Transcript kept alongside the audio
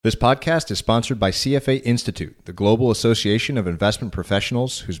This podcast is sponsored by CFA Institute, the global association of investment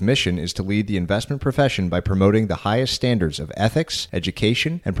professionals whose mission is to lead the investment profession by promoting the highest standards of ethics,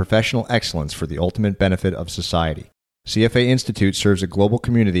 education, and professional excellence for the ultimate benefit of society. CFA Institute serves a global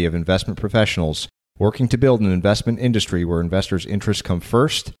community of investment professionals working to build an investment industry where investors' interests come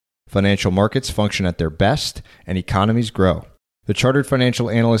first, financial markets function at their best, and economies grow. The Chartered Financial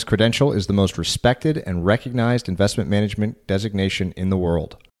Analyst credential is the most respected and recognized investment management designation in the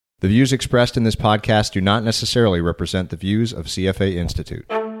world. The views expressed in this podcast do not necessarily represent the views of CFA Institute.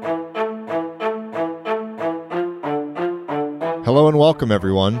 Hello and welcome,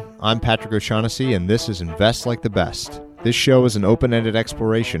 everyone. I'm Patrick O'Shaughnessy, and this is Invest Like the Best. This show is an open-ended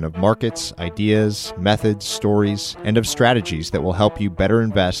exploration of markets, ideas, methods, stories, and of strategies that will help you better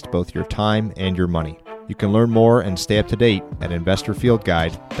invest both your time and your money. You can learn more and stay up to date at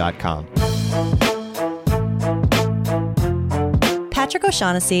investorfieldguide.com. Patrick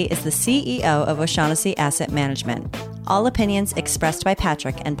O'Shaughnessy is the CEO of O'Shaughnessy Asset Management. All opinions expressed by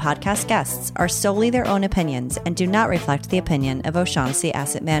Patrick and podcast guests are solely their own opinions and do not reflect the opinion of O'Shaughnessy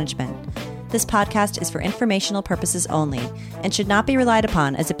Asset Management. This podcast is for informational purposes only and should not be relied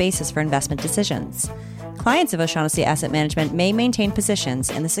upon as a basis for investment decisions. Clients of O'Shaughnessy Asset Management may maintain positions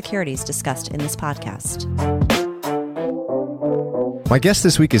in the securities discussed in this podcast. My guest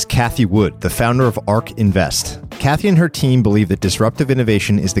this week is Cathie Wood, the founder of ARK Invest. Cathie and her team believe that disruptive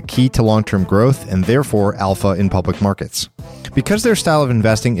innovation is the key to long-term growth and therefore alpha in public markets. Because their style of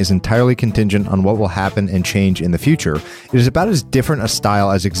investing is entirely contingent on what will happen and change in the future, it is about as different a style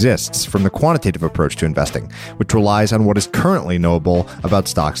as exists from the quantitative approach to investing, which relies on what is currently knowable about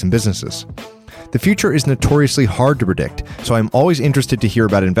stocks and businesses. The future is notoriously hard to predict, so I'm always interested to hear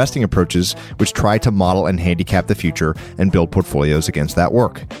about investing approaches which try to model and handicap the future and build portfolios against that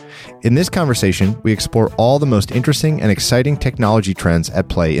work. In this conversation, we explore all the most interesting and exciting technology trends at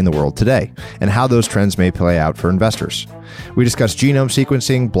play in the world today, and how those trends may play out for investors. We discuss genome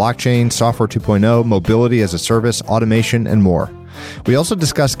sequencing, blockchain, software 2.0, mobility as a service, automation, and more. We also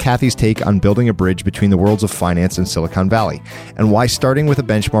discuss Cathie's take on building a bridge between the worlds of finance and Silicon Valley, and why starting with a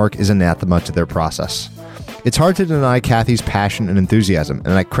benchmark is anathema to their process. It's hard to deny Cathie's passion and enthusiasm,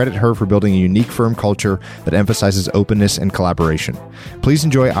 and I credit her for building a unique firm culture that emphasizes openness and collaboration. Please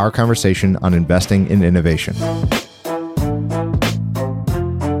enjoy our conversation on investing in innovation.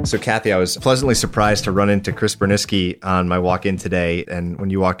 So, Cathie, I was pleasantly surprised to run into Chris Berniski on my walk-in today. And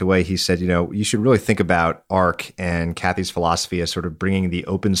when you walked away, he said, you should really think about ARK and Cathie's philosophy as sort of bringing the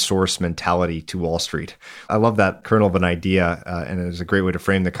open source mentality to Wall Street. I love that kernel of an idea, and it was a great way to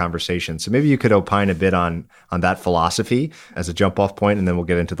frame the conversation. So maybe you could opine a bit on that philosophy as a jump-off point, and then we'll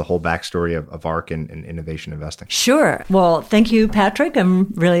get into the whole backstory of ARK and innovation investing. Sure. Well, thank you, Patrick.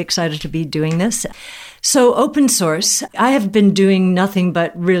 I'm really excited to be doing this. So open source, I have been doing nothing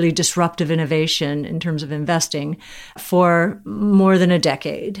but really disruptive innovation in terms of investing for more than a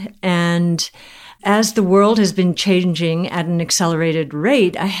decade. And as the world has been changing at an accelerated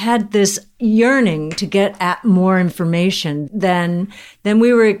rate, I had this yearning to get at more information than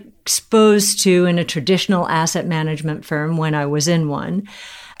we were exposed to in a traditional asset management firm when I was in one.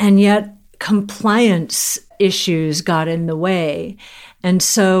 And yet compliance issues got in the way. And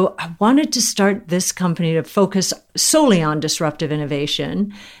so I wanted to start this company to focus solely on disruptive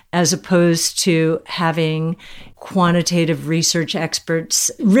innovation, as opposed to having quantitative research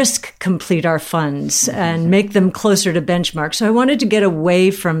experts risk complete our funds and make them closer to benchmark. So I wanted to get away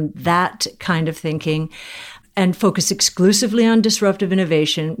from that kind of thinking and focus exclusively on disruptive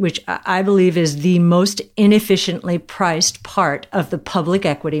innovation, which I believe is the most inefficiently priced part of the public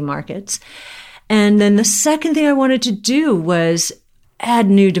equity markets. And then the second thing I wanted to do was add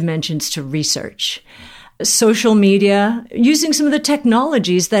new dimensions to research. Social media, using some of the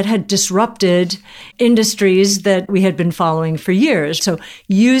technologies that had disrupted industries that we had been following for years. So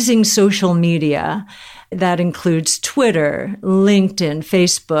using social media, that includes Twitter, LinkedIn,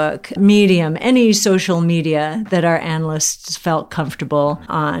 Facebook, Medium, any social media that our analysts felt comfortable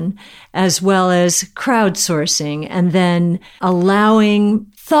on, as well as crowdsourcing, and then allowing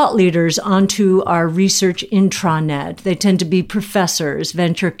thought leaders onto our research intranet. They tend to be professors,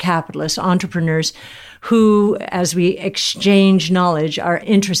 venture capitalists, entrepreneurs who, as we exchange knowledge, are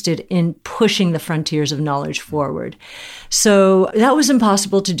interested in pushing the frontiers of knowledge forward. So that was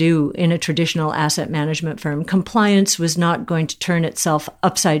impossible to do in a traditional asset management firm. Compliance was not going to turn itself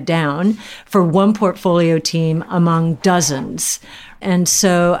upside down for one portfolio team among dozens. And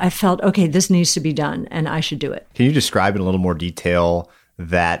so I felt, okay, this needs to be done, and I should do it. Can you describe in a little more detail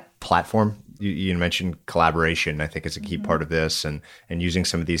that platform You mentioned collaboration, I think, is a key part of this, and using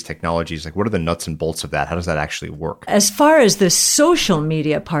some of these technologies. Like, what are the nuts and bolts of that? How does that actually work? As far as the social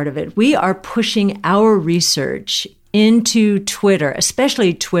media part of it, we are pushing our research into Twitter,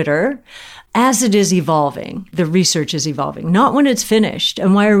 especially Twitter, as it is evolving. The research is evolving, not when it's finished.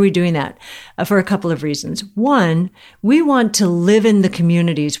 And why are we doing that? For a couple of reasons. One, we want to live in the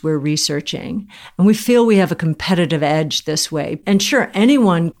communities we're researching, and we feel we have a competitive edge this way. And sure,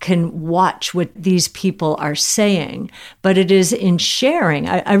 anyone can watch what these people are saying, but it is in sharing.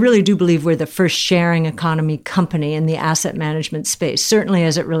 I really do believe we're the first sharing economy company in the asset management space, certainly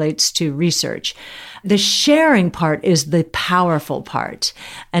as it relates to research. The sharing part is the powerful part.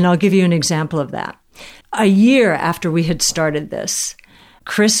 And I'll give you an example of that. A year after we had started this,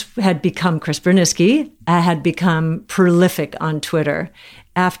 Chris Berniski had become prolific on Twitter.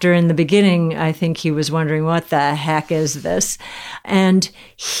 After, in the beginning, I think he was wondering, what the heck is this? And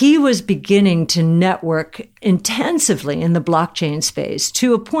he was beginning to network intensively in the blockchain space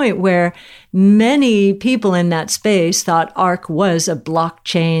to a point where many people in that space thought ARK was a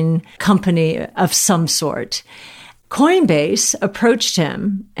blockchain company of some sort. Coinbase approached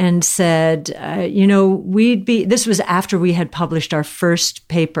him and said, this was after we had published our first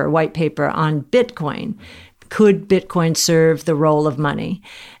white paper on Bitcoin. Could Bitcoin serve the role of money?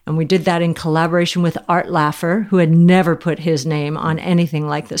 And we did that in collaboration with Art Laffer, who had never put his name on anything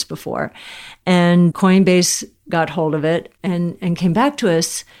like this before. And Coinbase got hold of it and came back to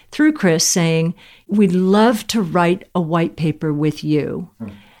us through Chris saying, we'd love to write a white paper with you.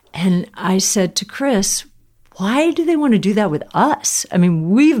 And I said to Chris, why do they want to do that with us? I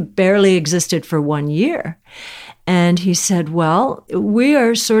mean, we've barely existed for 1 year. And he said, well, we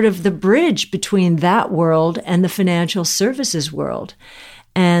are sort of the bridge between that world and the financial services world.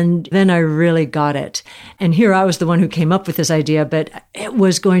 And then I really got it. And here I was the one who came up with this idea, but it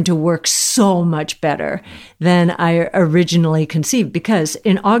was going to work so much better than I originally conceived, because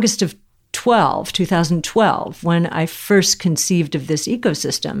in August of 2012, when I first conceived of this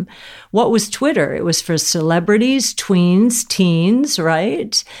ecosystem, what was Twitter? It was for celebrities, tweens, teens,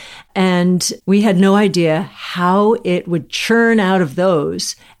 right? And we had no idea how it would churn out of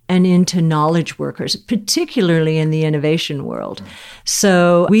those and into knowledge workers, particularly in the innovation world.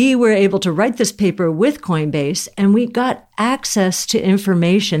 So we were able to write this paper with Coinbase, and we got access to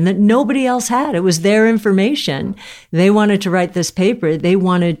information that nobody else had. It was their information. They wanted to write this paper. They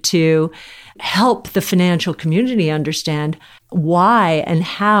wanted to help the financial community understand why and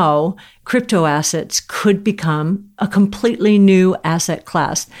how crypto assets could become a completely new asset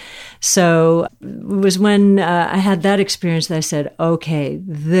class. So it was when I had that experience that I said, okay,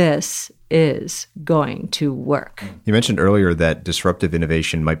 this is going to work. You mentioned earlier that disruptive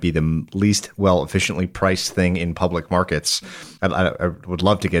innovation might be the least efficiently priced thing in public markets. I would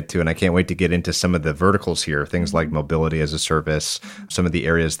love to get to, and I can't wait to get into some of the verticals here, things like mobility as a service, some of the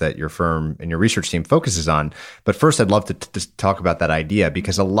areas that your firm and your research team focuses on. But first, I'd love to just talk about that idea,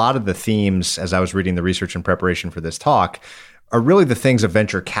 because a lot of the themes, as I was reading the research in preparation for this talk, are really the things of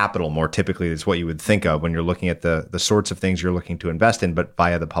venture capital more typically is what you would think of when you're looking at the sorts of things you're looking to invest in, but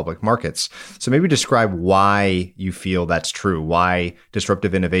via the public markets. So maybe describe why you feel that's true, why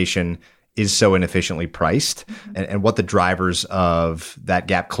disruptive innovation is so inefficiently priced, and what the drivers of that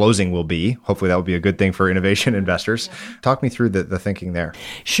gap closing will be. Hopefully that will be a good thing for innovation investors. Talk me through the thinking there.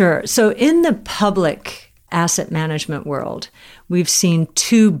 Sure. So in the public asset management world, we've seen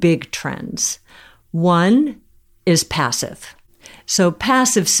two big trends. One is passive. So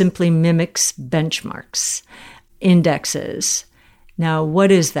passive simply mimics benchmarks, indexes. Now,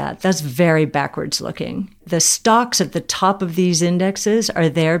 what is that? That's very backwards looking. The stocks at the top of these indexes are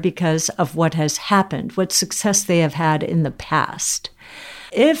there because of what has happened, what success they have had in the past.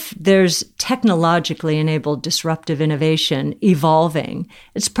 If there's technologically enabled disruptive innovation evolving,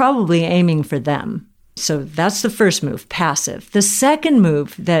 it's probably aiming for them. So that's the first move, passive. The second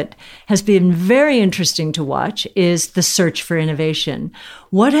move that has been very interesting to watch is the search for innovation.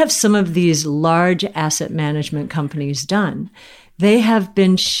 What have some of these large asset management companies done? They have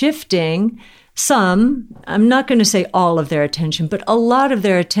been shifting some, I'm not going to say all of their attention, but a lot of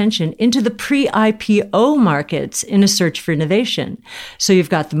their attention into the pre-IPO markets in a search for innovation. So you've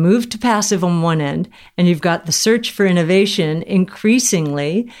got the move to passive on one end, and you've got the search for innovation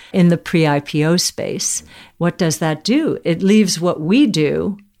increasingly in the pre-IPO space. What does that do? It leaves what we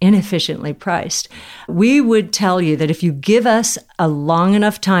do inefficiently priced. We would tell you that if you give us a long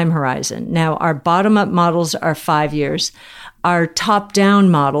enough time horizon, now our bottom-up models are 5 years, our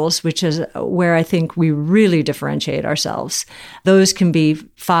top-down models, which is where I think we really differentiate ourselves, those can be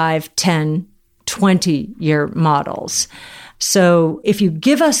 5, 10, 20-year models. So if you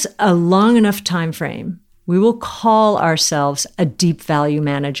give us a long enough time frame, we will call ourselves a deep value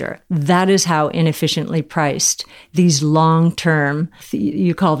manager. That is how inefficiently priced these long-term,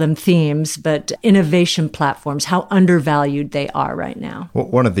 you call them themes, but innovation platforms, how undervalued they are right now. Well,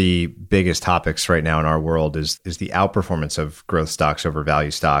 one of the biggest topics right now in our world is the outperformance of growth stocks over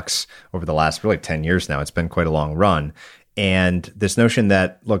value stocks over the last really 10 years now. It's been quite a long run. And this notion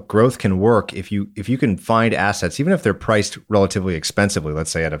that, look, growth can work if you can find assets, even if they're priced relatively expensively,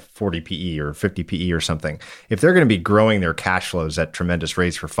 let's say at a 40 PE or 50 PE or something, if they're going to be growing their cash flows at tremendous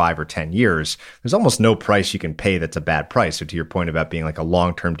rates for 5 or 10 years, there's almost no price you can pay that's a bad price. So to your point about being like a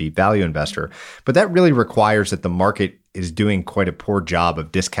long-term deep value investor, but that really requires that the market is doing quite a poor job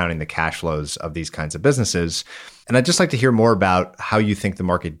of discounting the cash flows of these kinds of businesses. And I'd just like to hear more about how you think the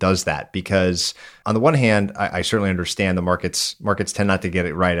market does that, because on the one hand, I certainly understand the markets tend not to get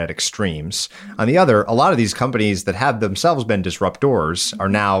it right at extremes. On the other, a lot of these companies that have themselves been disruptors are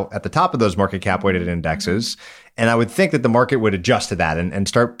now at the top of those market cap weighted indexes. And I would think that the market would adjust to that and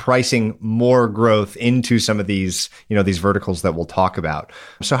start pricing more growth into some of these, these verticals that we'll talk about.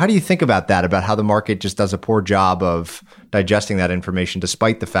 So how do you think about that, about how the market just does a poor job of digesting that information,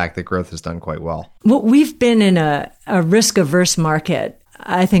 despite the fact that growth has done quite well? Well, we've been in a risk-averse market,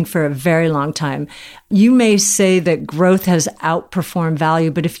 I think, for a very long time. You may say that growth has outperformed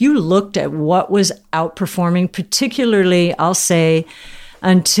value, but if you looked at what was outperforming, particularly, I'll say,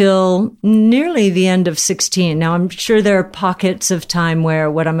 until nearly the end of 16. Now, I'm sure there are pockets of time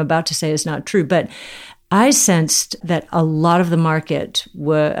where what I'm about to say is not true, but I sensed that a lot of the market,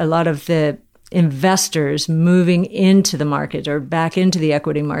 a lot of the investors moving into the market or back into the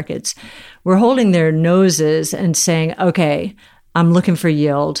equity markets were holding their noses and saying, okay, I'm looking for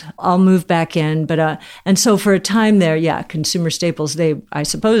yield. I'll move back in. And so for a time there, consumer staples, I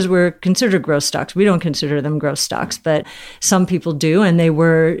suppose, were considered growth stocks. We don't consider them growth stocks, but some people do. And they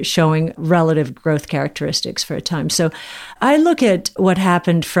were showing relative growth characteristics for a time. So I look at what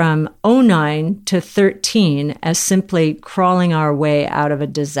happened from 2009 to 13 as simply crawling our way out of a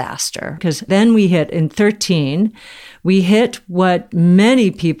disaster. Because then we hit in 13, we hit what many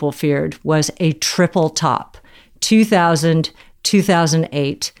people feared was a triple top.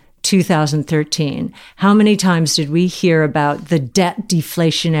 2008, 2013. How many times did we hear about the debt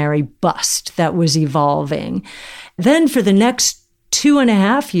deflationary bust that was evolving? Then for the next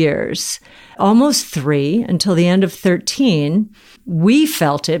 2.5 years, almost 3, until the end of 13, we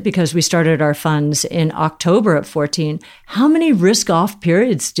felt it because we started our funds in October of 14. How many risk-off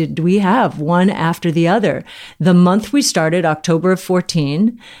periods did we have, one after the other? The month we started, October of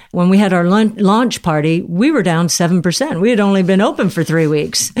 14, when we had our launch party, we were down 7%. We had only been open for 3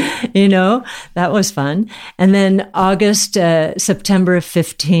 weeks. That was fun. And then August, September of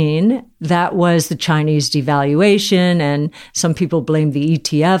 15, that was the Chinese devaluation, and some people blamed the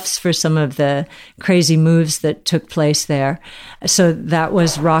ETFs for some of the crazy moves that took place there. So that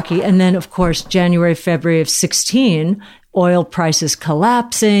was rocky. And then, of course, January, February of 16, oil prices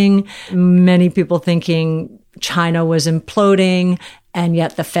collapsing, many people thinking China was imploding, and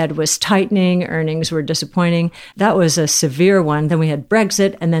yet the Fed was tightening, earnings were disappointing. That was a severe one. Then we had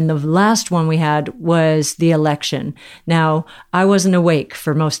Brexit, and then the last one we had was the election. Now, I wasn't awake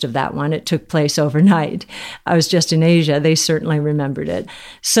for most of that one. It took place overnight. I was just in Asia. They certainly remembered it.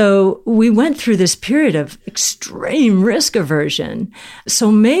 So we went through this period of extreme risk aversion.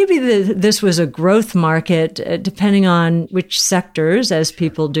 So maybe this was a growth market, depending on which sectors, as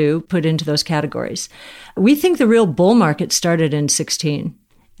people do, put into those categories. We think the real bull market started in 16,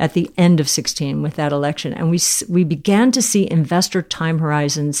 at the end of 16 with that election. And we began to see investor time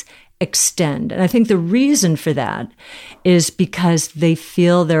horizons extend. And I think the reason for that is because they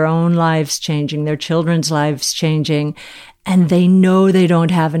feel their own lives changing, their children's lives changing, and they know they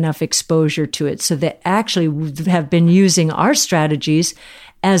don't have enough exposure to it. So they actually have been using our strategies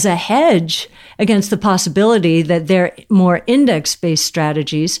as a hedge against the possibility that their more index-based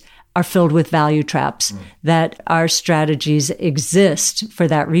strategies are filled with value traps, that our strategies exist for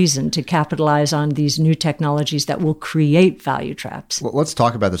that reason, to capitalize on these new technologies that will create value traps. Well, let's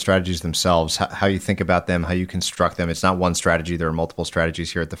talk about the strategies themselves, how you think about them, how you construct them. It's not one strategy. There are multiple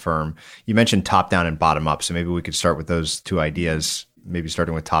strategies here at the firm. You mentioned top down and bottom up, so maybe we could start with those two ideas. maybe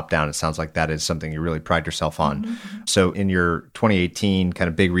starting with top down, it sounds like that is something you really pride yourself on. So in your 2018 kind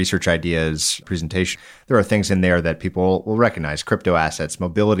of big research ideas presentation, there are things in there that people will recognize: crypto assets,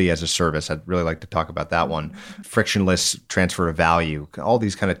 mobility as a service. I'd really like to talk about that one. Frictionless transfer of value, all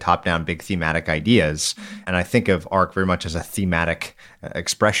these kind of top down big thematic ideas. And I think of ARK very much as a thematic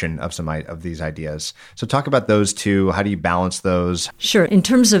expression of some of these ideas. So talk about those two. How do you balance those? Sure. In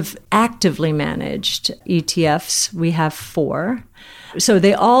terms of actively managed ETFs, we have 4. So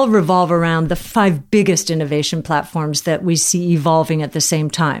they all revolve around the 5 biggest innovation platforms that we see evolving at the same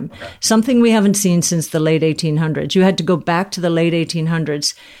time. Something we haven't seen since the late 1800s. You had to go back to the late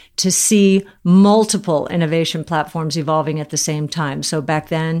 1800s to see multiple innovation platforms evolving at the same time. So back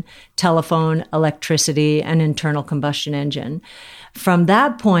then, telephone, electricity, and internal combustion engine. From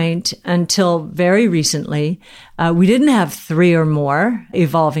that point until very recently, we didn't have 3 or more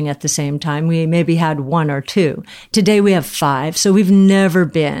evolving at the same time. We maybe had 1 or 2. Today we have 5. So we've never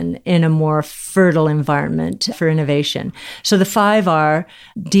been in a more fertile environment for innovation. So the 5 are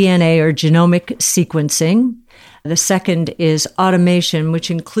DNA or genomic sequencing. The second is automation, which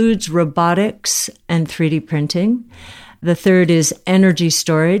includes robotics and 3D printing. The third is energy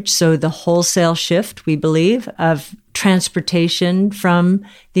storage, so the wholesale shift, we believe, of transportation from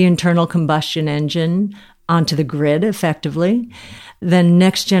the internal combustion engine onto the grid effectively. Then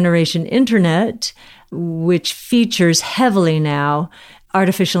next generation internet, which features heavily now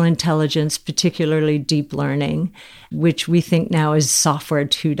artificial intelligence, particularly deep learning, which we think now is software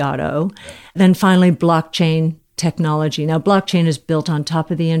 2.0. Then finally, blockchain technology. Now, blockchain is built on top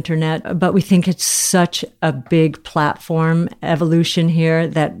of the internet, but we think it's such a big platform evolution here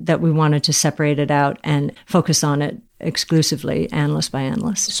that we wanted to separate it out and focus on it exclusively, analyst by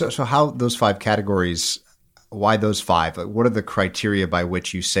analyst. So how those 5 categories, why those 5? What are the criteria by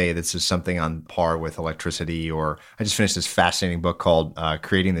which you say this is something on par with electricity? Or I just finished this fascinating book called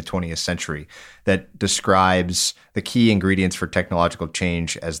Creating the 20th Century that describes the key ingredients for technological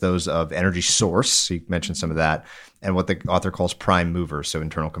change as those of energy source. So you mentioned some of that. And what the author calls prime movers, so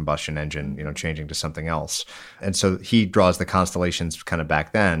internal combustion engine, changing to something else. And so he draws the constellations kind of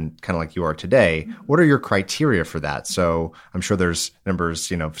back then, kind of like you are today. What are your criteria for that? So I'm sure there's numbers,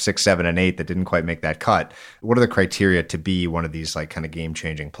 6, 7, and 8 that didn't quite make that cut. What are the criteria to be one of these like kind of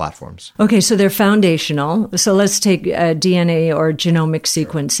game-changing platforms? Okay, so they're foundational. So let's take DNA or genomic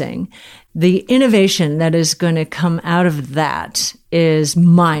sequencing. The innovation that is going to come out of that is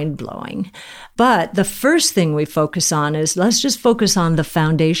mind-blowing. But the first thing we focus on is let's just focus on the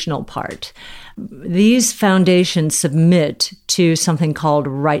foundational part. These foundations submit to something called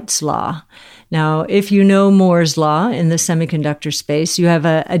Wright's Law. Now, if you know Moore's Law in the semiconductor space, you have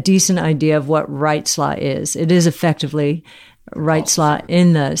a decent idea of what Wright's Law is. It is effectively Wright's Law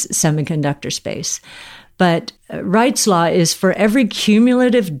in the semiconductor space. But Wright's Law is for every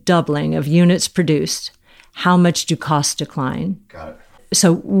cumulative doubling of units produced, how much do costs decline? Got it.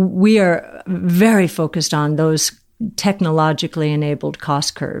 So we are very focused on those technologically enabled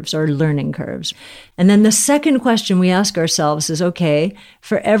cost curves or learning curves. And then the second question we ask ourselves is, okay,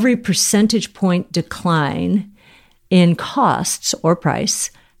 for every percentage point decline in costs or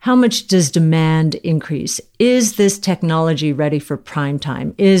price, how much does demand increase? Is this technology ready for prime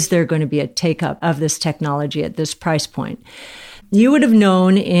time? Is there going to be a take-up of this technology at this price point? You would have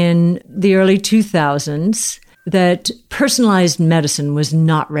known in the early 2000s that personalized medicine was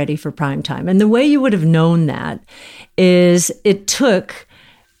not ready for prime time. And the way you would have known that is it took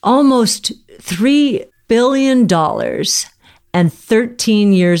almost $3 billion and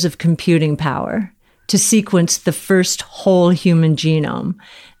 13 years of computing power to sequence the first whole human genome.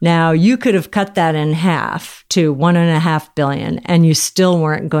 Now, you could have cut that in half to 1.5 billion, and you still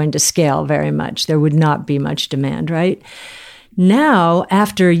weren't going to scale very much. There would not be much demand, right? Now,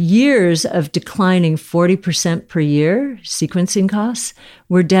 after years of declining 40% per year sequencing costs,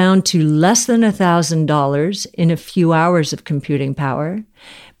 we're down to less than $1,000 in a few hours of computing power.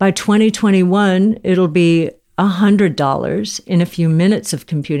 By 2021, it'll be $100 in a few minutes of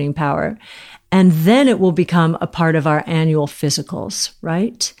computing power. And then it will become a part of our annual physicals,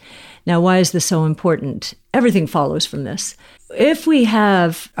 right? Now, why is this so important? Everything follows from this. If we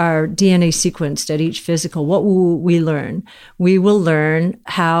have our DNA sequenced at each physical, what will we learn? We will learn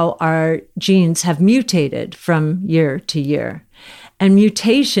how our genes have mutated from year to year. And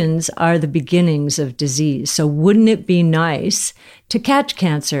mutations are the beginnings of disease. So wouldn't it be nice to catch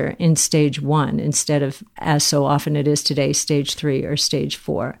cancer in stage 1 instead of, as so often it is today, stage 3 or stage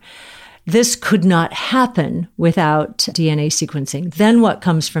 4? This could not happen without DNA sequencing. Then what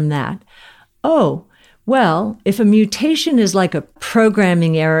comes from that? Oh, well, if a mutation is like a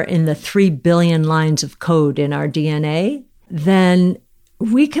programming error in the 3 billion lines of code in our DNA, then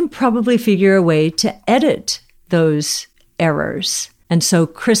we can probably figure a way to edit those errors. And so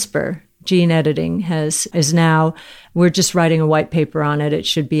CRISPR, gene editing, is now, we're just writing a white paper on it. It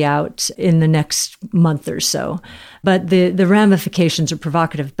should be out in the next month or so. But the ramifications are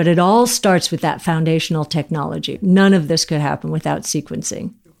provocative. But it all starts with that foundational technology. None of this could happen without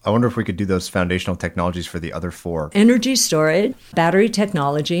sequencing. I wonder if we could do those foundational technologies for the other four. Energy storage, battery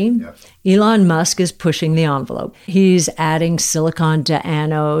technology. Yep. Elon Musk is pushing the envelope. He's adding silicon to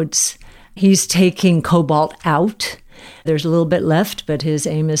anodes. He's taking cobalt out. There's a little bit left, but his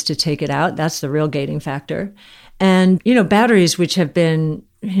aim is to take it out. That's the real gating factor. And, batteries, which have been,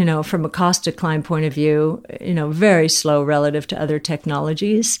 from a cost decline point of view, very slow relative to other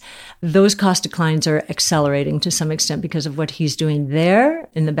technologies, those cost declines are accelerating to some extent because of what he's doing there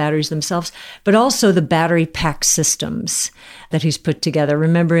in the batteries themselves, but also the battery pack systems that he's put together.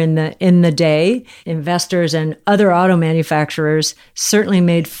 Remember, in the day, investors and other auto manufacturers certainly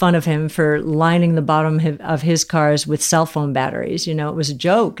made fun of him for lining the bottom of his cars with cell phone batteries. It was a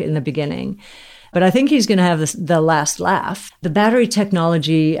joke in the beginning. But I think he's going to have the last laugh. The battery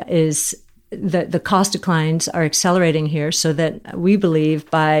technology is, the cost declines are accelerating here so that we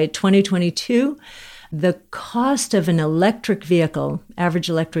believe by 2022, the cost of an electric vehicle, average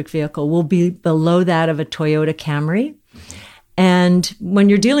electric vehicle, will be below that of a Toyota Camry. And when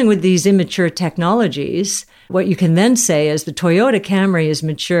you're dealing with these immature technologies, what you can then say is the Toyota Camry is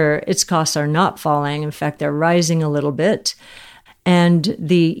mature. Its costs are not falling. In fact, they're rising a little bit. And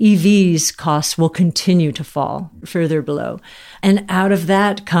the EV's costs will continue to fall further below. And out of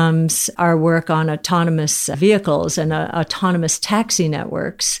that comes our work on autonomous vehicles and autonomous taxi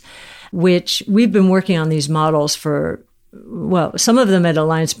networks, which we've been working on these models for, some of them at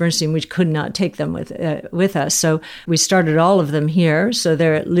AllianceBernstein, we could not take them with us. So we started all of them here. So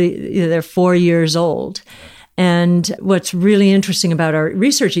they're 4 years old. And what's really interesting about our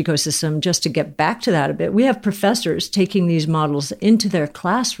research ecosystem, just to get back to that a bit, we have professors taking these models into their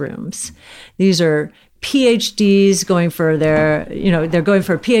classrooms. These are PhDs going for they're going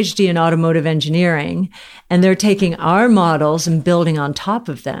for a PhD in automotive engineering, and they're taking our models and building on top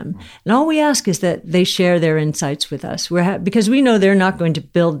of them. And all we ask is that they share their insights with us. Because we know they're not going to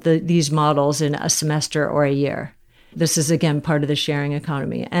build these models in a semester or a year. This is, again, part of the sharing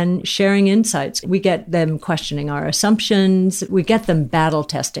economy and sharing insights. We get them questioning our assumptions. We get them battle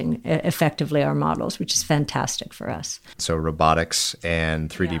testing effectively our models, which is fantastic for us. So robotics and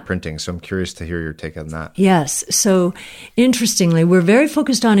 3D printing. So I'm curious to hear your take on that. Yes. So interestingly, we're very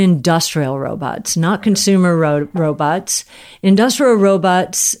focused on industrial robots, not consumer robots. Industrial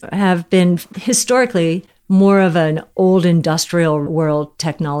robots have been historically more of an old industrial world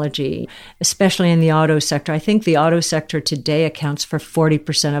technology, especially in the auto sector. I think the auto sector today accounts for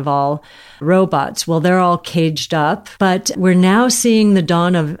 40% of all robots. Well, they're all caged up, but we're now seeing the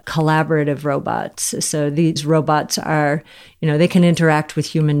dawn of collaborative robots. So these robots are, they can interact with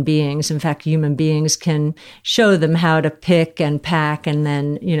human beings. In fact, human beings can show them how to pick and pack and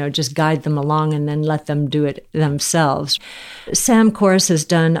then, just guide them along and then let them do it themselves. Sam Korus has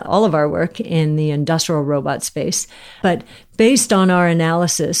done all of our work in the industrial robot space, but based on our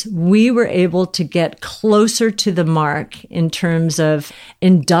analysis, we were able to get closer to the mark in terms of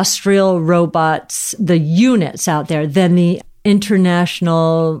industrial robots, the units out there, than the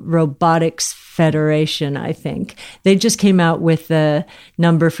International Robotics Federation, I think. They just came out with the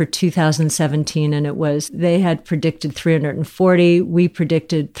number for 2017, and they had predicted 340. We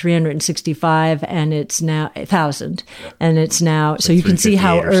predicted 365, and it's now 1,000. Yep. And it's now, so you can see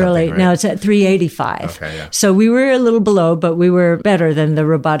how early, right? Now it's at 385. Okay, yeah. So we were a little below, but we were better than the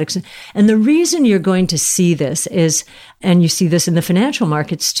robotics. And the reason you're going to see this is, and you see this in the financial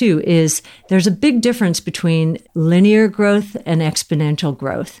markets too, is there's a big difference between linear growth and exponential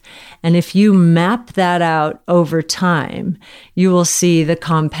growth. And if you map that out over time, you will see the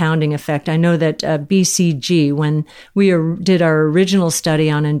compounding effect. I know that BCG, when we did our original study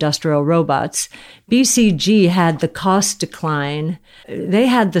on industrial robots, BCG had the cost decline. They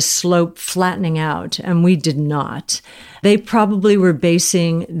had the slope flattening out, and we did not. They probably were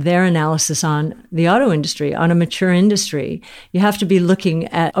basing their analysis on the auto industry, on a mature industry. You have to be looking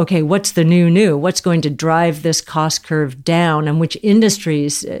at, okay, what's the new? What's going to drive this cost curve down, and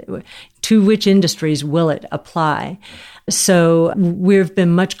to which industries will it apply? So we've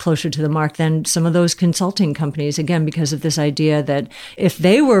been much closer to the mark than some of those consulting companies, again, because of this idea that if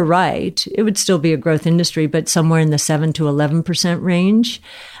they were right, it would still be a growth industry, but somewhere in the 7 to 11% range.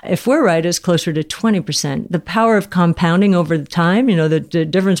 If we're right, it's closer to 20%. The power of compounding over the time, the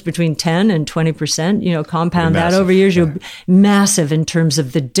difference between 10 and 20%, compound that over years, you're massive in terms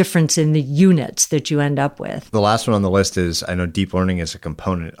of the difference in the units that you end up with. The last one on the list is, I know deep learning is a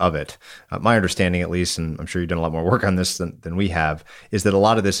component of it. My understanding, at least, and I'm sure you've done a lot more work on this than we have, is that a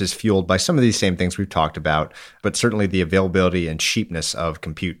lot of this is fueled by some of these same things we've talked about, but certainly the availability and cheapness of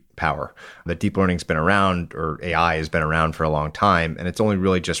compute power. That deep learning's been around, or AI has been around for a long time, and it's only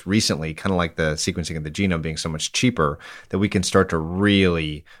really just recently, kind of like the sequencing of the genome being so much cheaper, that we can start to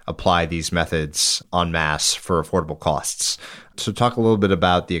really apply these methods en masse for affordable costs. So talk a little bit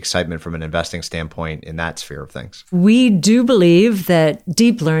about the excitement from an investing standpoint in that sphere of things. We do believe that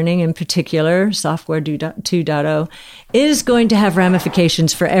deep learning, in particular, software 2.0, is going to have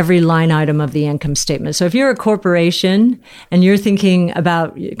ramifications for every line item of the income statement. So if you're a corporation and you're thinking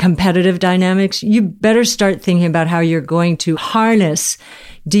about competitive dynamics, you better start thinking about how you're going to harness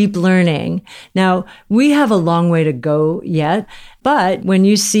deep learning. Now, we have a long way to go yet, but when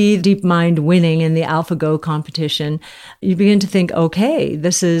you see DeepMind winning in the AlphaGo competition, you begin to think, okay,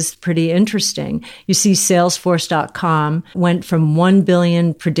 this is pretty interesting. You see Salesforce.com went from 1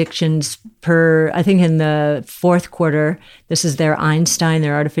 billion predictions per, I think in the fourth quarter, this is their Einstein,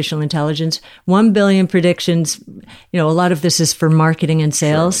 their artificial intelligence, 1 billion predictions. A lot of this is for marketing and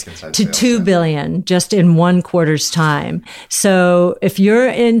sales, to 2 billion just in one quarter's time. So if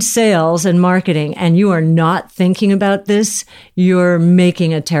you're in sales and marketing and you are not thinking about this, you're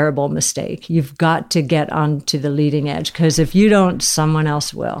making a terrible mistake. You've got to get onto the leading edge, because if you don't, someone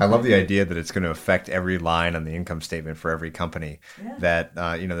else will. I love the idea that it's going to affect every line on the income statement for every company. Yeah. That,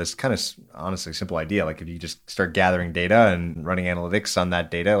 this kind of honestly simple idea. Like if you just start gathering data and running analytics on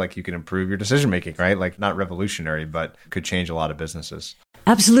that data, like you can improve your decision making, right? Like not revolutionary, but could change a lot of businesses.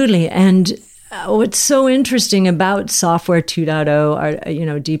 Absolutely. And what's so interesting about software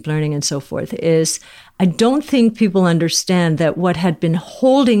 2.0, or, deep learning and so forth, is I don't think people understand that what had been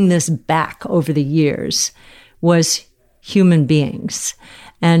holding this back over the years was human beings.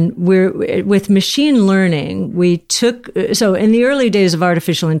 And with machine learning, so in the early days of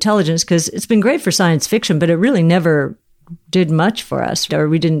artificial intelligence, because it's been great for science fiction, but it really never did much for us, or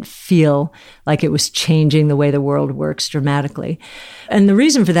we didn't feel like it was changing the way the world works dramatically. And the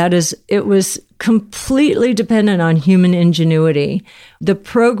reason for that is it was completely dependent on human ingenuity. The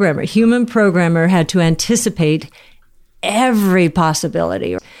human programmer had to anticipate every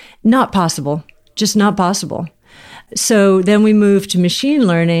possibility. Not possible, just not possible. So then we moved to machine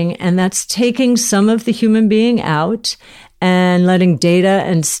learning, and that's taking some of the human being out and letting data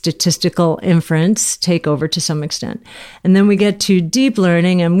and statistical inference take over to some extent. And then we get to deep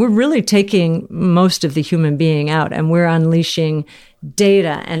learning, and we're really taking most of the human being out, and we're unleashing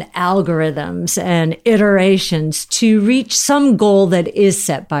data and algorithms and iterations to reach some goal that is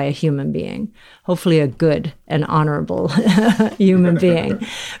set by a human being, hopefully a good and honorable human being.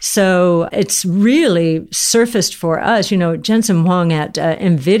 So it's really surfaced for us. Jensen Huang at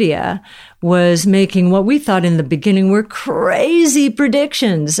NVIDIA was making what we thought in the beginning were crazy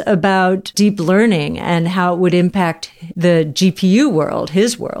predictions about deep learning and how it would impact the GPU world,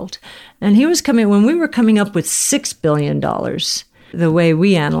 his world. And when we were coming up with $6 billion, the way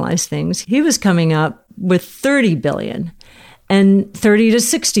we analyze things, he was coming up with 30 billion and 30 to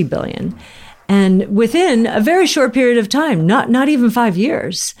 60 billion. And within a very short period of time, not even 5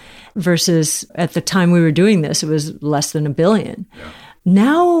 years, versus at the time we were doing this, it was less than $1 billion. Yeah.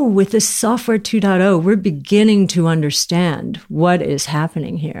 Now, with this software 2.0, we're beginning to understand what is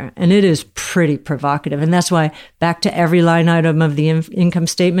happening here. And it is pretty provocative. And that's why, back to every line item of the income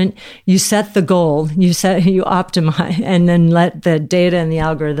statement, you set the goal, you optimize, and then let the data and the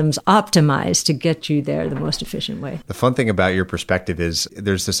algorithms optimize to get you there the most efficient way. The fun thing about your perspective is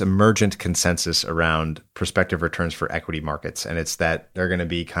there's this emergent consensus around prospective returns for equity markets. And it's that they're going to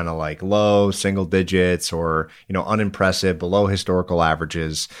be kind of like low single digits or, unimpressive, below historical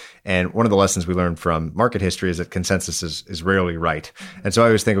averages. And one of the lessons we learned from market history is that consensus is rarely right. And so I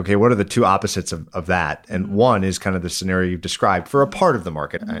always think, okay, what are the two opposites of that? And one is kind of the scenario you've described for a part of the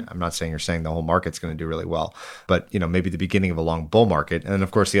market. I'm not saying you're saying the whole market's going to do really well, but maybe the beginning of a long bull market. And then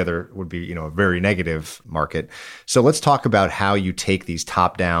of course the other would be, a very negative market. So let's talk about how you take these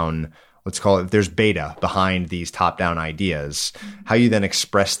top-down let's call it, there's beta behind these top-down ideas, how you then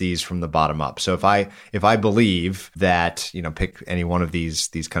express these from the bottom up. So if I believe that, pick any one of these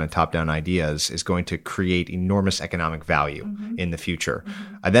kind of top-down ideas is going to create enormous economic value in the future,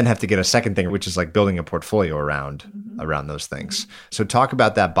 I then have to get a second thing, which is like building a portfolio around those things. So talk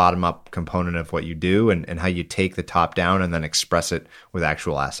about that bottom-up component of what you do and how you take the top-down and then express it with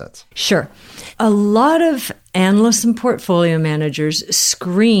actual assets. Sure. A lot of analysts and portfolio managers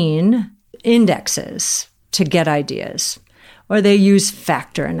screen indexes to get ideas, or they use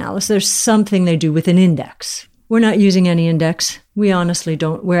factor analysis. There's something they do with an index. We're not using any index. We honestly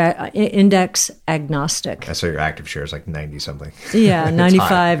don't. We're index agnostic. I saw your active share is like 90 something. Yeah,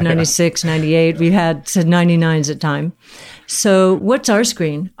 95, 96, 98. We had 99s at time. So what's our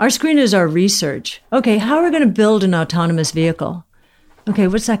screen? Our screen is our research. Okay, how are we going to build an autonomous vehicle? Okay,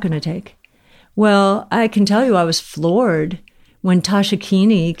 what's that going to take? Well, I can tell you I was floored when Tasha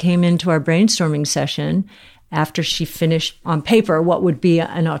Keeney came into our brainstorming session after she finished on paper what would be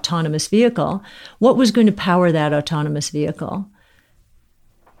an autonomous vehicle. What was going to power that autonomous vehicle?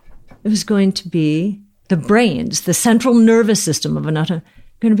 It was going to be the brains, the central nervous system of going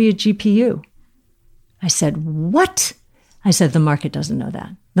to be a GPU. I said, what? I said, the market doesn't know that.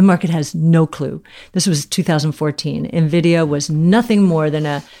 The market has no clue. This was 2014. NVIDIA was nothing more than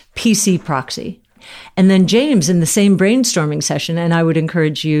a PC proxy. And then James, in the same brainstorming session, and I would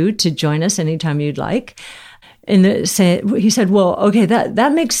encourage you to join us anytime you'd like, he said, well, okay,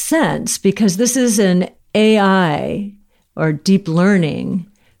 that makes sense because this is an AI or deep learning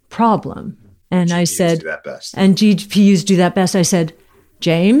problem. And GPUs I said, do that best. And GPUs do that best. I said,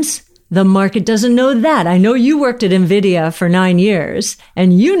 James, the market doesn't know that. I know you worked at NVIDIA for 9 years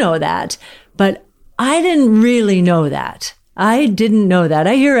and you know that, but I didn't really know that. I didn't know that.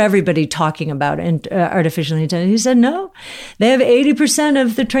 I hear everybody talking about artificial intelligence. He said, no, they have 80%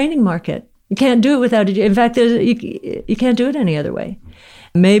 of the training market. You can't do it without it. In fact, you can't do it any other way.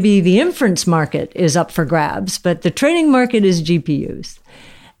 Maybe the inference market is up for grabs, but the training market is GPUs.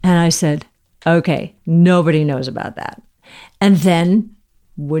 And I said, okay, nobody knows about that. And then,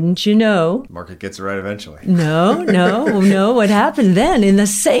 wouldn't you know? Market gets it right eventually. No. What happened then in the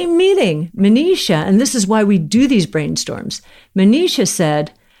same meeting, Manisha, and this is why we do these brainstorms, Manisha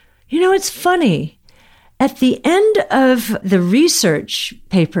said, it's funny. At the end of the research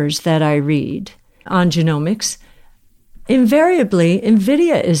papers that I read on genomics, invariably,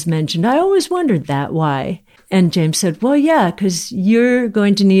 NVIDIA is mentioned. I always wondered that, why? And James said, well, yeah, because you're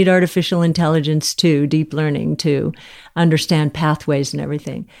going to need artificial intelligence too, deep learning to understand pathways and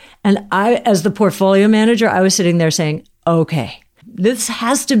everything. And I, as the portfolio manager, I was sitting there saying, okay, this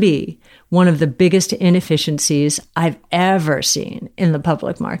has to be one of the biggest inefficiencies I've ever seen in the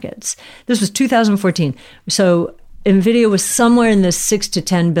public markets. This was 2014. So NVIDIA was somewhere in the $6 to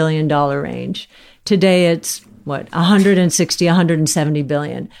 $10 billion range. Today it's 160, 170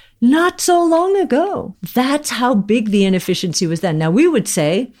 billion. Not so long ago. That's how big the inefficiency was then. Now we would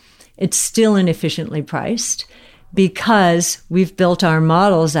say it's still inefficiently priced because we've built our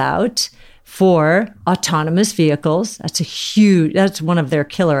models out for autonomous vehicles. That's one of their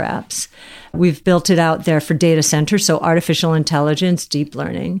killer apps. We've built it out there for data centers, so artificial intelligence, deep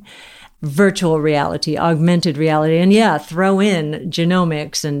learning, virtual reality, augmented reality, and throw in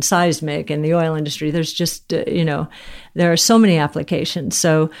genomics and seismic and the oil industry. There's just, there are so many applications.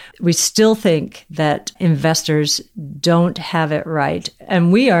 So we still think that investors don't have it right.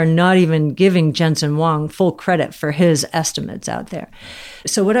 And we are not even giving Jensen Huang full credit for his estimates out there.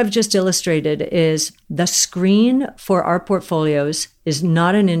 So what I've just illustrated is the screen for our portfolios is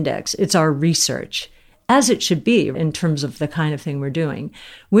not an index. It's our research, as it should be in terms of the kind of thing we're doing.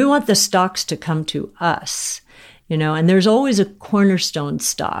 We want the stocks to come to us, and there's always a cornerstone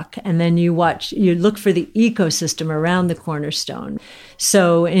stock. And then you look for the ecosystem around the cornerstone.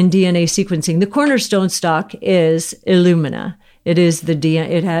 So in DNA sequencing, the cornerstone stock is Illumina. It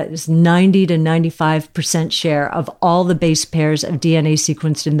has 90 to 95% share of all the base pairs of DNA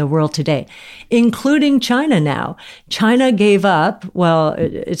sequenced in the world today, including China now. China gave up. Well,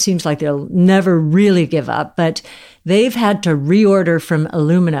 it seems like they'll never really give up, but they've had to reorder from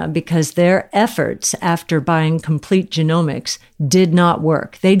Illumina because their efforts after buying Complete Genomics did not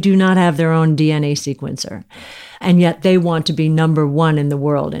work. They do not have their own DNA sequencer. And yet they want to be number one in the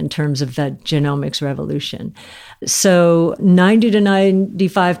world in terms of the genomics revolution. So 90 to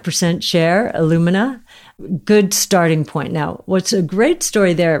 95% share, Illumina, good starting point. Now, what's a great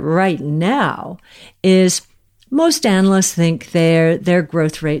story there right now is most analysts think their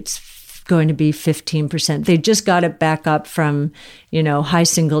growth rate's going to be 15%. They just got it back up from, high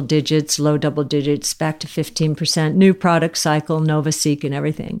single digits, low double digits, back to 15%, new product cycle, NovaSeq and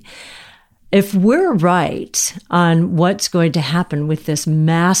everything. If we're right on what's going to happen with this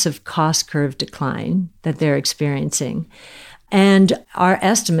massive cost curve decline that they're experiencing, and our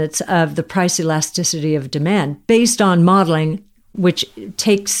estimates of the price elasticity of demand based on modeling, which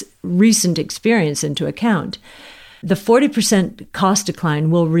takes recent experience into account, the 40% cost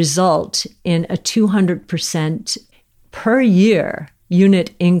decline will result in a 200% per year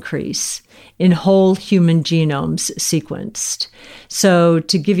unit increase in whole human genomes sequenced. So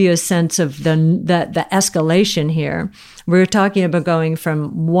to give you a sense of the escalation here, we're talking about going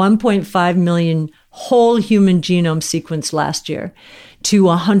from 1.5 million whole human genome sequenced last year to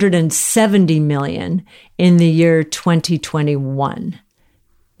 170 million in the year 2021.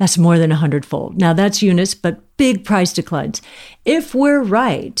 That's more than 100-fold. Now that's units, but big price declines. If we're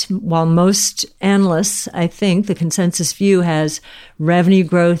right, while most analysts, I think the consensus view has revenue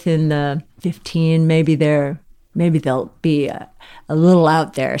growth in the 15, maybe they'll be a little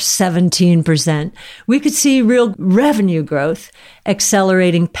out there, 17%. We could see real revenue growth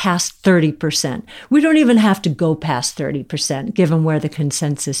accelerating past 30%. We don't even have to go past 30%, given where the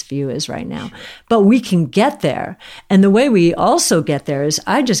consensus view is right now. But we can get there. And the way we also get there is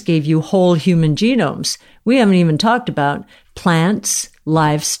I just gave you whole human genomes. We haven't even talked about plants,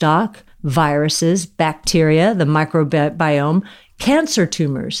 livestock, viruses, bacteria, the microbiome, cancer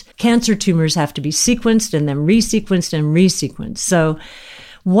tumors. Cancer tumors have to be sequenced and then resequenced and resequenced. So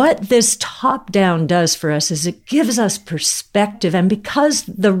what this top-down does for us is it gives us perspective. And because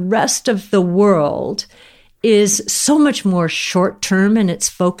the rest of the world is so much more short-term in its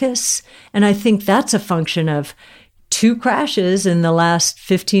focus, and I think that's a function of two crashes in the last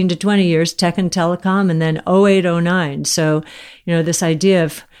 15 to 20 years, tech and telecom, and then 08, 09. So, this idea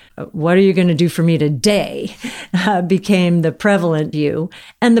of what are you going to do for me today became the prevalent view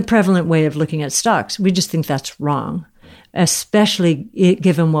and the prevalent way of looking at stocks. We just think that's wrong, especially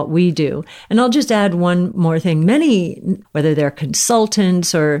given what we do. And I'll just add one more thing. Many, whether they're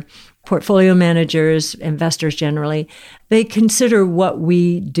consultants or portfolio managers, investors generally, they consider what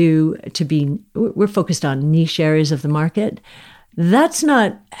we do to be, we're focused on niche areas of the market. That's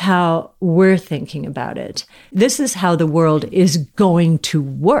not how we're thinking about it. This is how the world is going to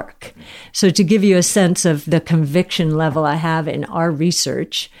work. So to give you a sense of the conviction level I have in our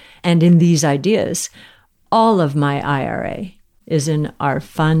research and in these ideas, all of my IRA is in our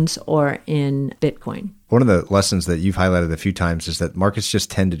funds or in Bitcoin. One of the lessons that you've highlighted a few times is that markets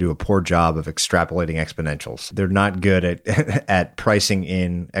just tend to do a poor job of extrapolating exponentials. They're not good at pricing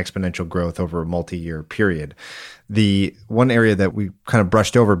in exponential growth over a multi-year period. The one area that we kind of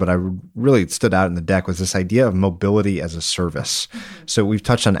brushed over, but I really stood out in the deck was this idea of mobility as a service. Mm-hmm. So we've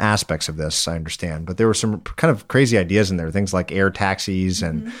touched on aspects of this, I understand, but there were some kind of crazy ideas in there, things like air taxis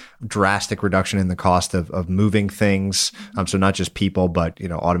and drastic reduction in the cost of moving things. So not just people, but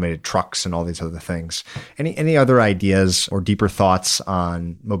automated trucks and all these other things. Any other ideas or deeper thoughts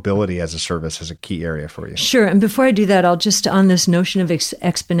on mobility as a service as a key area for you? Sure. And before I do that, I'll just on this notion of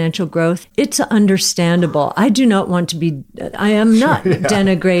exponential growth, it's understandable. I am not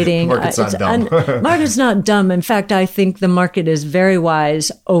denigrating. Market's not dumb. Market's not dumb. In fact, I think the market is very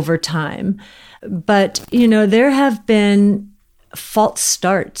wise over time. But, there have been false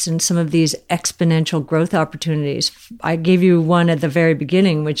starts in some of these exponential growth opportunities. I gave you one at the very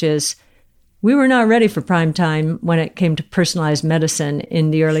beginning, which is we were not ready for prime time when it came to personalized medicine in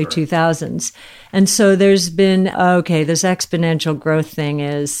the early 2000s. And so there's been, this exponential growth thing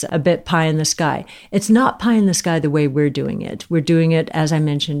is a bit pie in the sky. It's not pie in the sky the way we're doing it. We're doing it, as I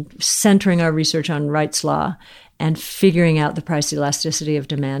mentioned, centering our research on Wright's Law and figuring out the price elasticity of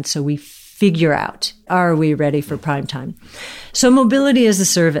demand. So we figure out, are we ready for prime time? So mobility as a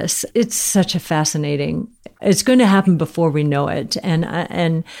service, it's such a fascinating, it's going to happen before we know it.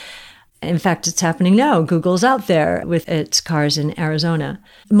 And in fact, it's happening now. Google's out there with its cars in Arizona.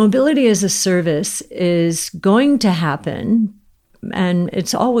 Mobility as a service is going to happen, and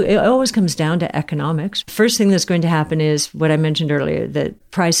it always comes down to economics. First thing that's going to happen is what I mentioned earlier, the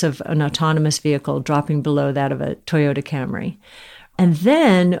price of an autonomous vehicle dropping below that of a Toyota Camry. And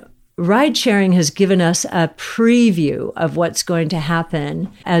then ride sharing has given us a preview of what's going to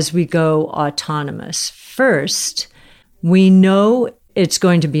happen as we go autonomous. First, we know it's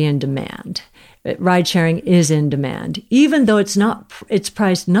going to be in demand. Ride sharing is in demand, even though it's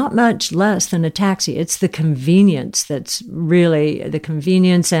priced not much less than a taxi. It's the convenience that's really the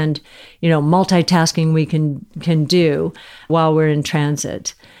convenience and, multitasking we can do while we're in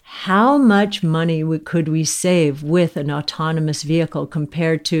transit. How much money could we save with an autonomous vehicle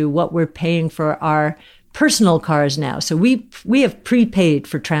compared to what we're paying for our personal cars now. So we have prepaid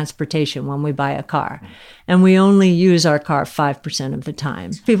for transportation when we buy a car, and we only use our car 5% of the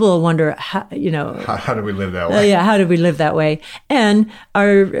time. People will wonder, how do we live that way? How do we live that way? And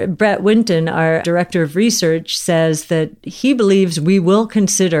our Brett Winton, our director of research, says that he believes we will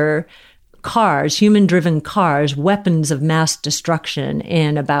consider cars, human-driven cars, weapons of mass destruction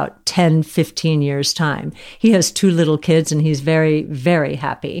in about 10, 15 years' time. He has 2 little kids, and he's very, very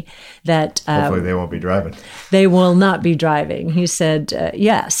happy that... hopefully they won't be driving. They will not be driving. He said,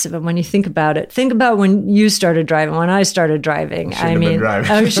 yes, but when you think about it, think about when you started driving, when I started driving.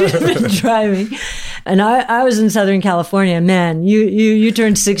 I should have been driving. And I was in Southern California. Man, you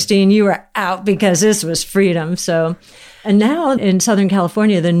turned 16, you were out because this was freedom. So... And now in Southern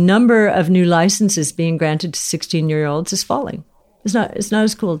California, the number of new licenses being granted to 16-year-olds is falling. It's not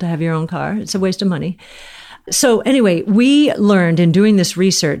as cool to have your own car. It's a waste of money. So anyway, we learned in doing this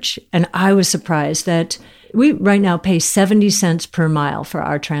research, and I was surprised that we right now pay 70 cents per mile for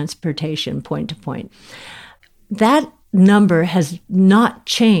our transportation point to point. That number has not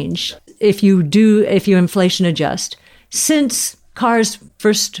changed if you inflation adjust since cars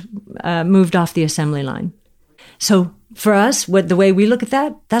first moved off the assembly line. So for us, the way we look at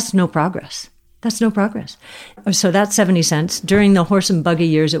that, that's no progress. That's no progress. So that's 70 cents. During the horse and buggy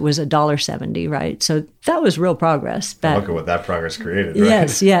years, it was $1.70, right? So that was real progress. But look at what that progress created,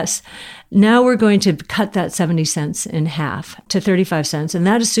 right? Yes. Now we're going to cut that 70 cents in half to 35 cents. And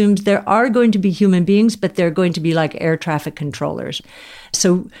that assumes there are going to be human beings, but they're going to be like air traffic controllers.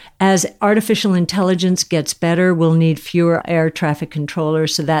 So as artificial intelligence gets better, we'll need fewer air traffic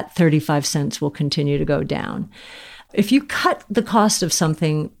controllers. So that 35 cents will continue to go down. If you cut the cost of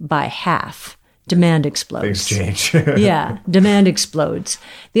something by half, demand explodes. Things change. Yeah, demand explodes.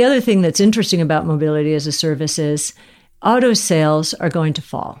 The other thing that's interesting about mobility as a service is auto sales are going to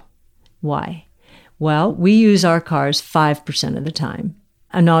fall. Why? Well, we use our cars 5% of the time.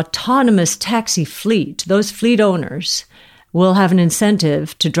 An autonomous taxi fleet, those fleet owners will have an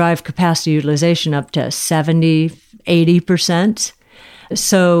incentive to drive capacity utilization up to 70, 80%.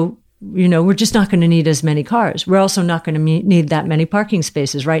 So we're just not going to need as many cars. We're also not going to need that many parking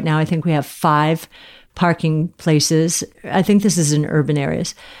spaces. Right now, I think we have 5 parking places. I think this is in urban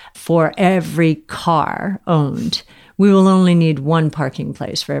areas for every car owned. We will only need 1 parking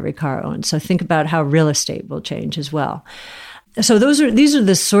place for every car owned. So think about how real estate will change as well. So these are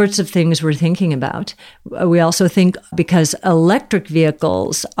the sorts of things we're thinking about. We also think because electric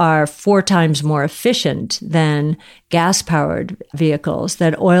vehicles are 4 times more efficient than gas-powered vehicles,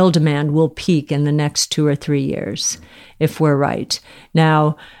 that oil demand will peak in the next 2 or 3 years, if we're right.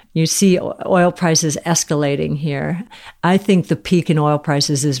 Now, you see oil prices escalating here. I think the peak in oil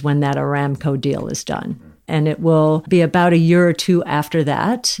prices is when that Aramco deal is done. And it will be about a year or 2 after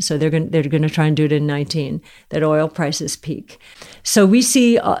that. So they're going to try and do it in 19, that oil prices peak. So we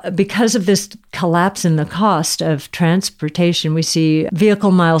see, because of this collapse in the cost of transportation, we see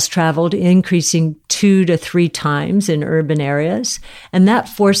vehicle miles traveled increasing 2 to 3 times in urban areas. And that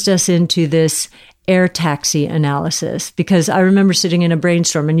forced us into this air taxi analysis, because I remember sitting in a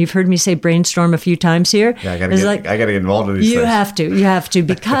brainstorm, and you've heard me say brainstorm a few times here. Yeah, I got to get involved in these things. You have to,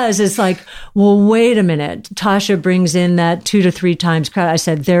 because it's like, well, wait a minute. Tasha brings in that 2 to 3 times crowd. I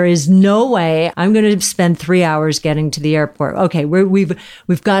said, there is no way I'm going to spend 3 hours getting to the airport. Okay,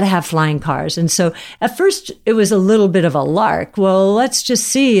 we've got to have flying cars. And so at first it was a little bit of a lark. Well, let's just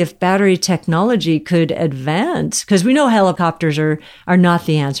see if battery technology could advance, because we know helicopters are not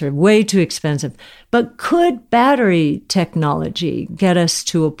the answer, way too expensive. But could battery technology get us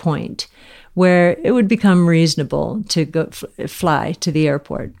to a point where it would become reasonable to go fly to the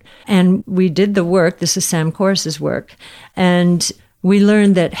airport? And we did the work. This is Sam Corris's work. And we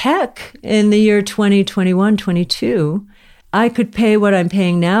learned that, heck, in the year 2021, 22, I could pay what I'm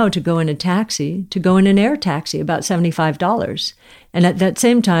paying now to go in a taxi, to go in an air taxi, about $75. And at that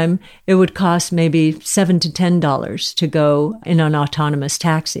same time, it would cost maybe $7 to $10 to go in an autonomous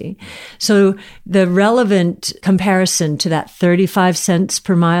taxi. So the relevant comparison to that 35 cents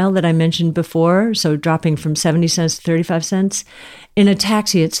per mile that I mentioned before, so dropping from 70 cents to 35 cents, in a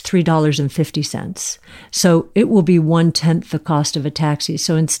taxi, it's $3.50. So it will be 1/10 the cost of a taxi.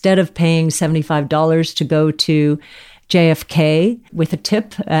 So instead of paying $75 to go to JFK with a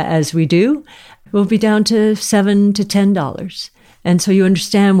tip, as we do, we'll be down to $7 to $10. And so you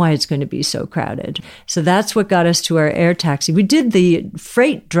understand why it's going to be so crowded. So that's what got us to our air taxi. We did the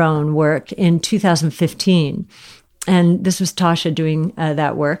freight drone work in 2015. And this was Tasha doing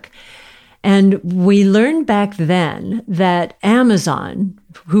that work. And we learned back then that Amazon,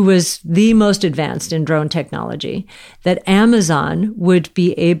 who was the most advanced in drone technology, that Amazon would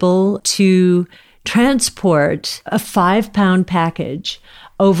be able to transport a 5-pound package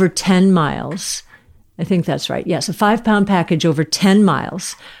over 10 miles. I think that's right. Yes, a 5-pound package over 10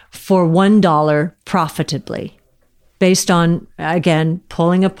 miles for $1 profitably, based on, again,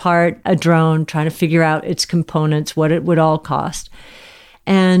 pulling apart a drone, trying to figure out its components, what it would all cost.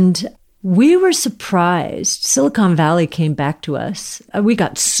 And we were surprised. Silicon Valley came back to us. We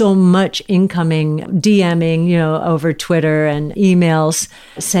got so much incoming DMing, over Twitter and emails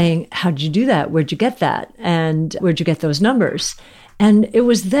saying, how'd you do that? Where'd you get that? And where'd you get those numbers? And it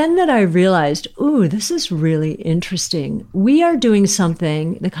was then that I realized, ooh, this is really interesting. We are doing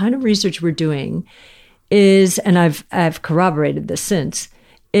something, the kind of research we're doing is, and I've corroborated this since,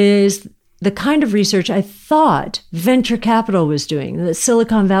 is the kind of research I thought venture capital was doing, that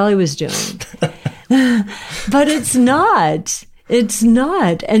Silicon Valley was doing. But it's not. It's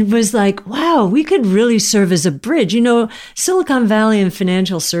not. And it was like, wow, we could really serve as a bridge. Silicon Valley and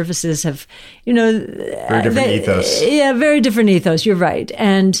financial services have, very different ethos. Yeah, very different ethos. You're right.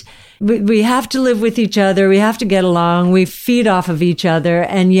 And we have to live with each other. We have to get along. We feed off of each other,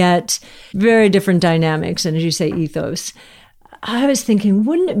 and yet very different dynamics. And as you say, ethos. I was thinking,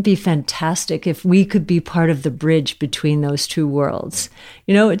 wouldn't it be fantastic if we could be part of the bridge between those two worlds?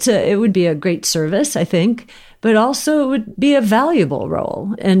 It would be a great service, I think, but also it would be a valuable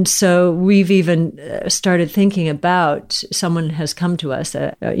role. And so we've even started thinking about, someone has come to us,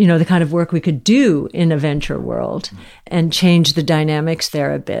 the kind of work we could do in a venture world and change the dynamics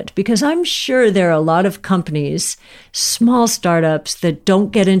there a bit. Because I'm sure there are a lot of companies, small startups, that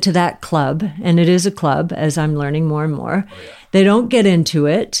don't get into that club. And it is a club, as I'm learning more and more. Oh, yeah. They don't get into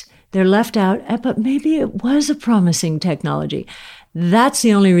it. They're left out, but maybe it was a promising technology. That's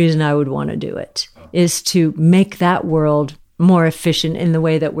the only reason I would want to do it, is to make that world more efficient in the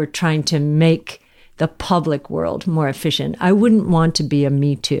way that we're trying to make the public world more efficient. I wouldn't want to be a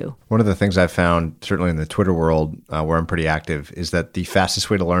Me Too. One of the things I've found, certainly in the Twitter world, where I'm pretty active, is that the fastest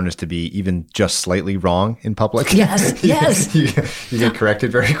way to learn is to be even just slightly wrong in public. Yes, yes. you get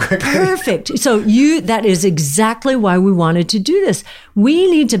corrected very quickly. Perfect. So that is exactly why we wanted to do this. We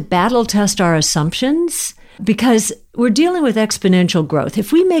need to battle test our assumptions, because we're dealing with exponential growth.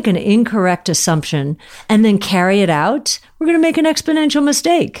 If we make an incorrect assumption and then carry it out, we're going to make an exponential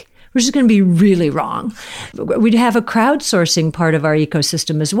mistake. We're just going to be really wrong. We'd have a crowdsourcing part of our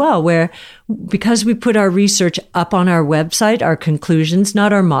ecosystem as well, where because we put our research up on our website, our conclusions,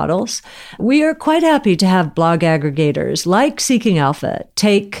 not our models, we are quite happy to have blog aggregators like Seeking Alpha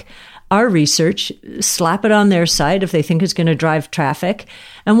take our research, slap it on their site if they think it's going to drive traffic.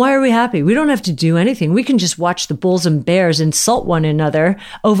 And why are we happy? We don't have to do anything. We can just watch the bulls and bears insult one another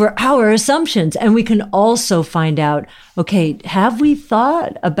over our assumptions. And we can also find out, okay, have we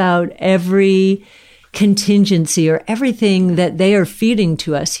thought about every contingency or everything that they are feeding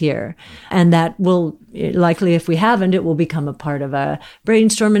to us here? And that will likely, if we haven't, it will become a part of a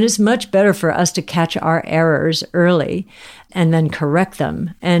brainstorm. And it's much better for us to catch our errors early and then correct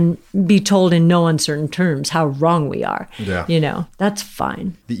them and be told in no uncertain terms how wrong we are. Yeah. That's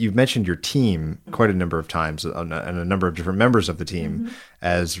fine. You've mentioned your team quite a number of times and a number of different members of the team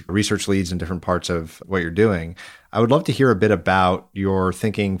as research leads in different parts of what you're doing. I would love to hear a bit about your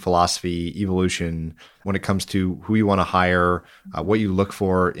thinking, philosophy, evolution when it comes to who you want to hire, what you look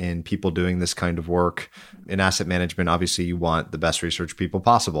for in people doing this kind of work. In asset management, obviously, you want the best research people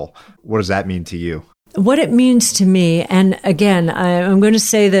possible. What does that mean to you? What it means to me, and again, I'm going to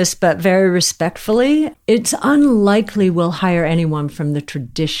say this, but very respectfully, it's unlikely we'll hire anyone from the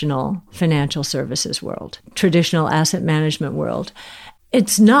traditional financial services world, traditional asset management world.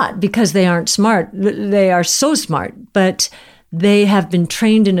 It's not because they aren't smart. They are so smart, but they have been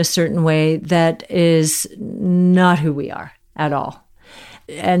trained in a certain way that is not who we are at all.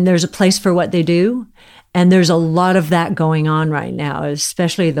 And there's a place for what they do. And there's a lot of that going on right now,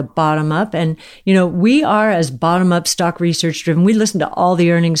 especially the bottom up. And, we are, as bottom up stock research driven, we listen to all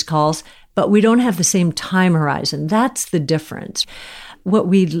the earnings calls, but we don't have the same time horizon. That's the difference. What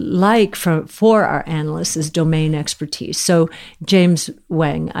we like for our analysts is domain expertise. So James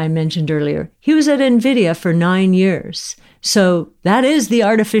Wang, I mentioned earlier, he was at NVIDIA for 9 years. So that is the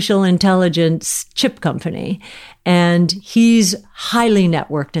artificial intelligence chip company. And he's highly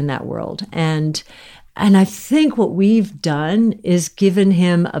networked in that world. And I think what we've done is given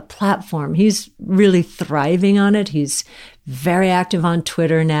him a platform. He's really thriving on it. He's very active on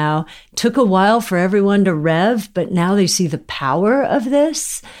Twitter now. Took a while for everyone to rev, but now they see the power of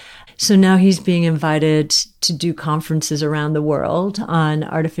this. So now he's being invited to do conferences around the world on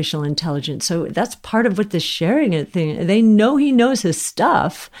artificial intelligence. So that's part of what the sharing thing, they know he knows his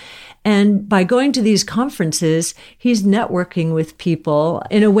stuff. And by going to these conferences, he's networking with people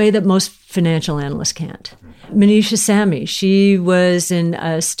in a way that most financial analysts can't. Manisha Samy, she was in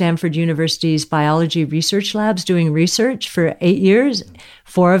Stanford University's biology research labs doing research for 8 years,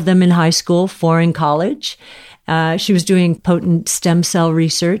 4 of them in high school, 4 in college. She was doing potent stem cell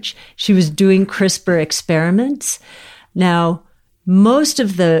research. She was doing CRISPR experiments. Now, most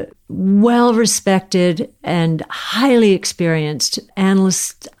of the well-respected and highly experienced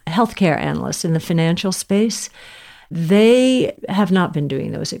analysts, healthcare analysts in the financial space, they have not been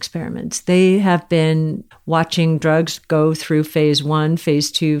doing those experiments. They have been watching drugs go through phase 1,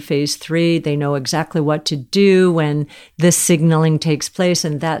 phase 2, phase 3. They know exactly what to do when this signaling takes place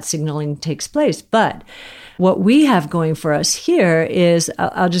and that signaling takes place. But what we have going for us here is,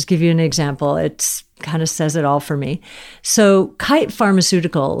 I'll just give you an example. It's kind of says it all for me. So Kite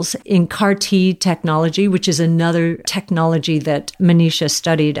Pharmaceuticals in CAR-T technology, which is another technology that Manisha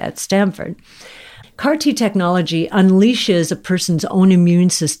studied at Stanford, CAR-T technology unleashes a person's own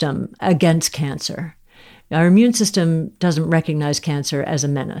immune system against cancer. Our immune system doesn't recognize cancer as a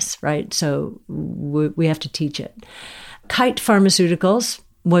menace, right? So we have to teach it. Kite Pharmaceuticals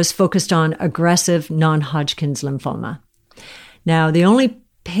was focused on aggressive non-Hodgkin's lymphoma. Now, the only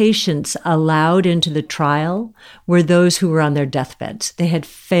patients allowed into the trial were those who were on their deathbeds. They had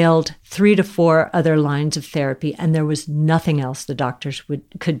failed 3 to 4 other lines of therapy, and there was nothing else the doctors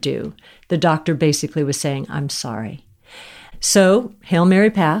could do. The doctor basically was saying, I'm sorry. So, Hail Mary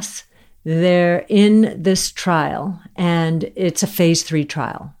pass. They're in this trial, and it's a phase 3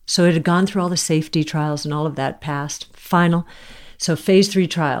 trial. So it had gone through all the safety trials and all of that, passed, final. So phase 3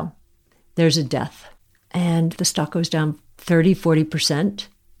 trial, there's a death. And the stock goes down 30, 40%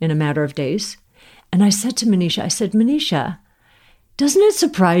 in a matter of days. And I said to Manisha, doesn't it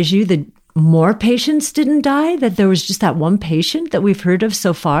surprise you that more patients didn't die, that there was just that one patient that we've heard of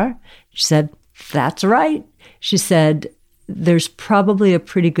so far? She said, that's right. She said, there's probably a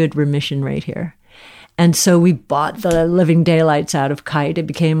pretty good remission rate here. And so we bought the living daylights out of Kite. It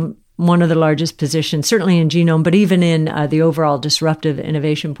became one of the largest positions, certainly in genome, but even in the overall disruptive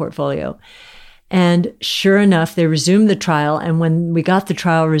innovation portfolio. And sure enough, they resumed the trial. And when we got the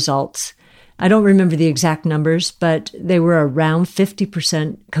trial results, I don't remember the exact numbers, but they were around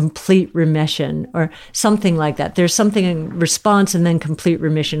 50% complete remission or something like that. There's something in response and then complete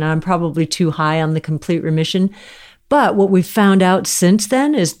remission. And I'm probably too high on the complete remission. But what we've found out since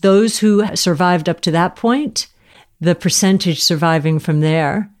then is those who survived up to that point, the percentage surviving from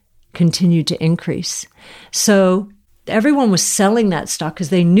there continued to increase. So everyone was selling that stock because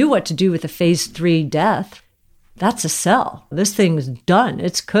they knew what to do with a phase 3 death. That's a sell. This thing's done.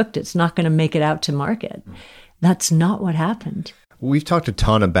 It's cooked. It's not going to make it out to market. That's not what happened. We've talked a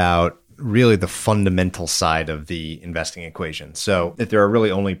ton about really the fundamental side of the investing equation. So if there are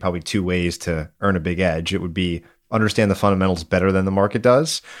really only probably 2 ways to earn a big edge, it would be understand the fundamentals better than the market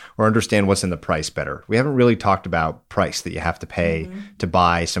does, or understand what's in the price better. We haven't really talked about price that you have to pay to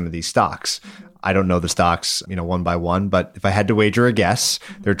buy some of these stocks. I don't know the stocks, one by one, but if I had to wager a guess,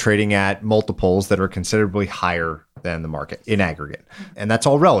 they're trading at multiples that are considerably higher than the market in aggregate. And that's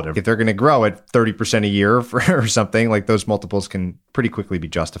all relative. If they're going to grow at 30% a year or something, like those multiples can pretty quickly be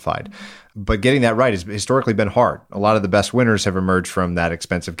justified. But getting that right has historically been hard. A lot of the best winners have emerged from that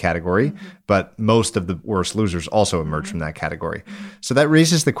expensive category, but most of the worst losers also emerge from that category. So that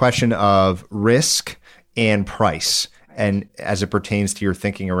raises the question of risk and price, and as it pertains to your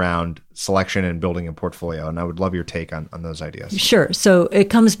thinking around selection and building a portfolio. And I would love your take on those ideas. Sure. So it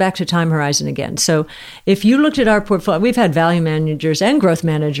comes back to time horizon again. So if you looked at our portfolio, we've had value managers and growth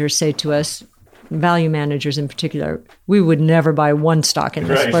managers say to us, value managers in particular, we would never buy one stock in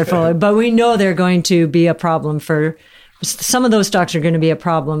this portfolio, but we know they're going to be a problem for, some of those stocks are going to be a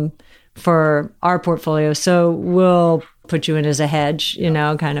problem for our portfolio. So we'll put you in as a hedge,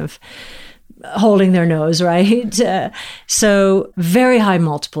 kind of holding their nose, right? So very high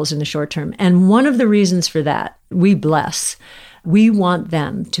multiples in the short term. And one of the reasons for that, we want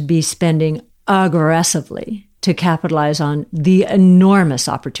them to be spending aggressively to capitalize on the enormous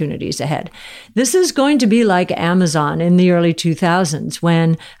opportunities ahead. This is going to be like Amazon in the early 2000s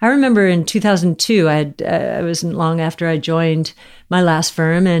when I remember in 2002, it wasn't long after I joined my last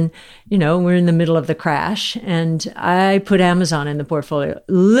firm and, we're in the middle of the crash and I put Amazon in the portfolio.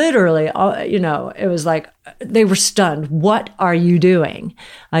 Literally, it was like they were stunned. What are you doing?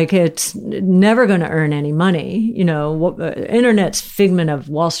 Like it's never going to earn any money. Internet's figment of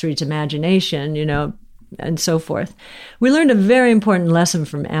Wall Street's imagination, and so forth. We learned a very important lesson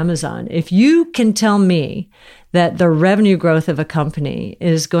from Amazon. If you can tell me that the revenue growth of a company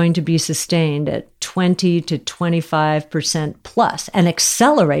is going to be sustained at 20 to 25% plus and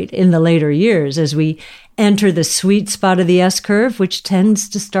accelerate in the later years as we enter the sweet spot of the S-curve, which tends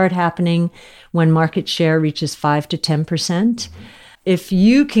to start happening when market share reaches 5 to 10%. If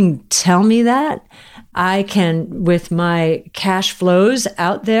you can tell me that, I can, with my cash flows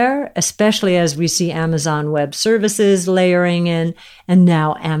out there, especially as we see Amazon Web Services layering in, and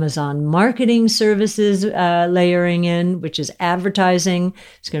now Amazon Marketing Services layering in, which is advertising.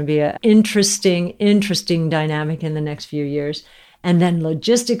 It's going to be an interesting dynamic in the next few years. And then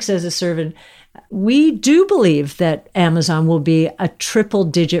logistics as a service. We do believe that Amazon will be a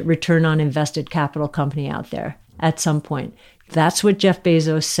triple-digit return on invested capital company out there at some point. That's what Jeff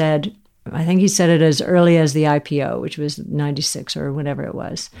Bezos said. I think he said it as early as the IPO, which was 96 or whenever it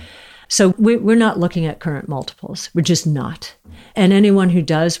was. So we're not looking at current multiples. We're just not. And anyone who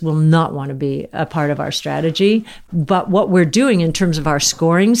does will not want to be a part of our strategy. But what we're doing in terms of our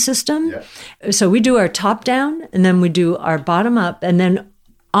scoring system, so we do our top down and then we do our bottom up. And then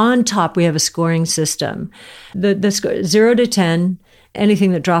on top, we have a scoring system. The score, 0 to 10,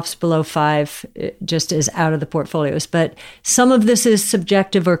 anything that drops below 5 just is out of the portfolios. But some of this is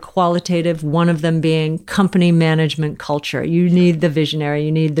subjective or qualitative, one of them being company management culture. You need the visionary,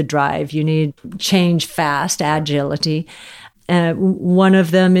 you need the drive, you need change fast, agility. One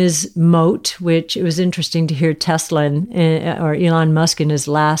of them is moat, which it was interesting to hear Tesla or Elon Musk in his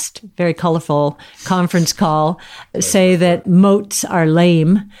last very colorful conference call say that moats are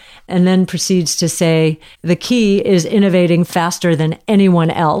lame, and then proceeds to say the key is innovating faster than anyone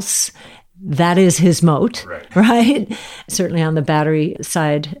else. That is his moat, right? Certainly on the battery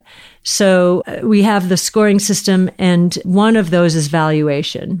side. So we have the scoring system, and one of those is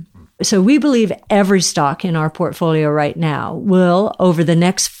valuation. So we believe every stock in our portfolio right now will, over the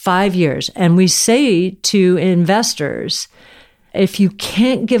next 5 years, and we say to investors, if you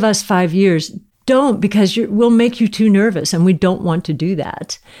can't give us 5 years, don't, because we'll make you too nervous, and we don't want to do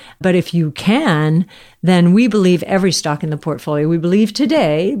that. But if you can, then we believe every stock in the portfolio, we believe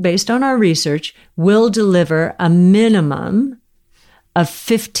today, based on our research, will deliver a minimum of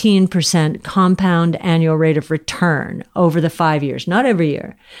 15% compound annual rate of return over the 5 years, not every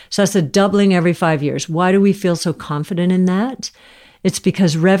year. So that's a doubling every 5 years. Why do we feel so confident in that? It's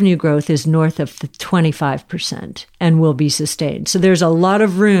because revenue growth is north of the 25% and will be sustained. So there's a lot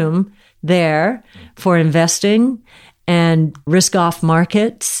of room there for investing and risk-off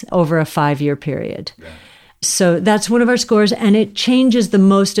markets over a 5-year period. So that's one of our scores, and it changes the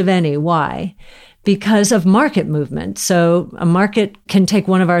most of any. Why? Because of market movement. So a market can take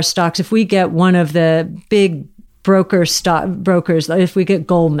one of our stocks. If we get one of the big brokers, if we get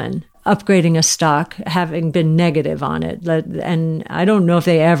Goldman upgrading a stock, having been negative on it, and I don't know if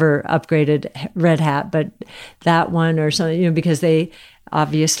they ever upgraded Red Hat, but that one or something, because they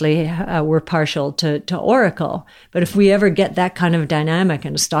obviously were partial to Oracle. But if we ever get that kind of dynamic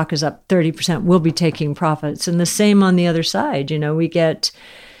and a stock is up 30%, we'll be taking profits. And the same on the other side. We get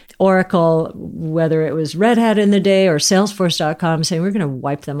Oracle, whether it was Red Hat in the day or Salesforce.com, saying we're going to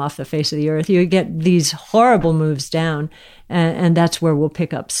wipe them off the face of the earth. You get these horrible moves down, and that's where we'll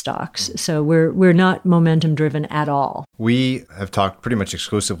pick up stocks. So we're not momentum driven at all. We have talked pretty much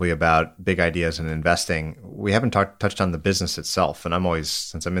exclusively about big ideas and investing. We haven't touched on the business itself. And I'm always,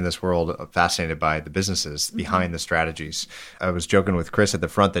 since I'm in this world, fascinated by the businesses behind the strategies. I was joking with Chris at the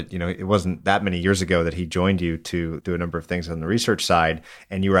front that, it wasn't that many years ago that he joined you to do a number of things on the research side,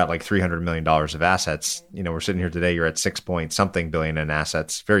 and you were at like $300 million of assets. We're sitting here today, you're at 6-point-something billion in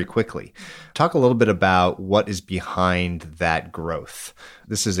assets very quickly. Talk a little bit about what is behind that growth.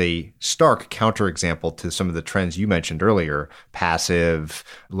 This is a stark counterexample to some of the trends you mentioned earlier: passive,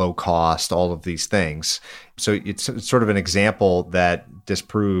 low cost, all of these things. So it's sort of an example that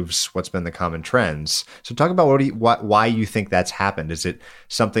disproves what's been the common trends. So talk about why you think that's happened. Is it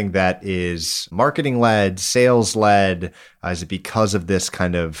something that is marketing-led, sales-led? Is it because of this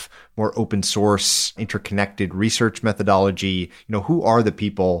kind of more open source, interconnected research methodology? Who are the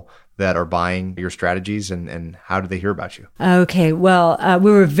people that are buying your strategies, and how do they hear about you? Okay, well,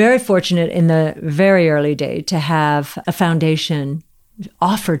 we were very fortunate in the very early day to have a foundation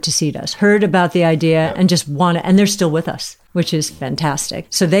offered to seed us, heard about the idea, and just wanted, and they're still with us, which is fantastic.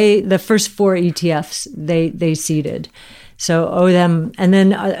 So the first 4 ETFs, they seeded. So owe them. And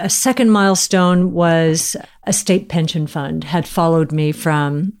then a second milestone was a state pension fund had followed me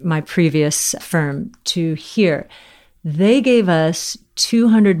from my previous firm to here. They gave us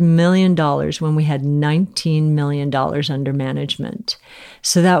 $200 million when we had $19 million under management.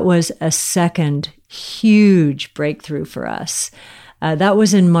 So that was a second huge breakthrough for us. That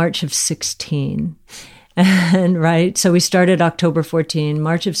was in March of 16. And right. So we started October 14,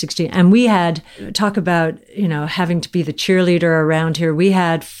 March of 16. And we had, talk about, having to be the cheerleader around here. We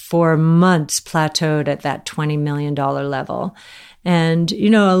had for months plateaued at that $20 million level. And,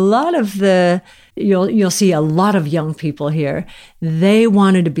 a lot of you'll see a lot of young people here. They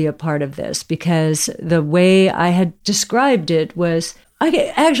wanted to be a part of this because the way I had described it was,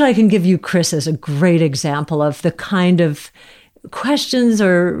 I can give you Chris as a great example of the kind of questions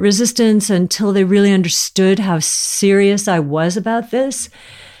or resistance until they really understood how serious I was about this.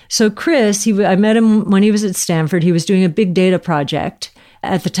 So Chris, I met him when he was at Stanford. He was doing a big data project.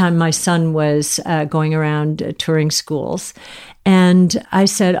 At the time, my son was going around touring schools. And I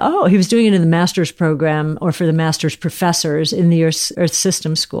said, he was doing it in the master's program or for the master's professors in the Earth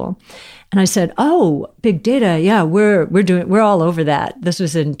Systems School. And I said, big data. Yeah, we're all over that. This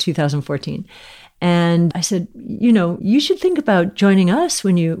was in 2014. And I said, you should think about joining us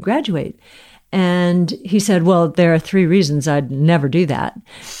when you graduate. And he said, well, there are 3 reasons I'd never do that.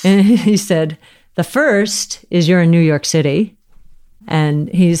 And he said, the first is you're in New York City. And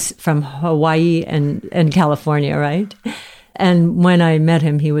he's from Hawaii and California, right? And when I met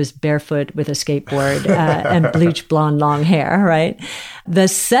him, he was barefoot with a skateboard and bleached blonde long hair, right? The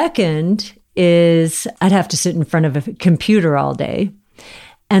second is I'd have to sit in front of a computer all day.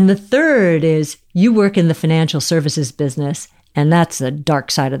 And the third is you work in the financial services business, and that's the dark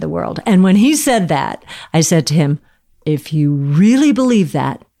side of the world. And when he said that, I said to him, if you really believe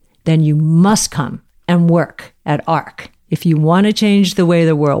that, then you must come and work at ARC. If you want to change the way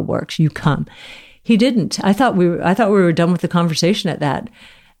the world works, you come. He didn't. I thought we were done with the conversation at that.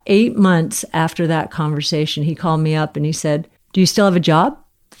 8 months after that conversation, he called me up and he said, do you still have a job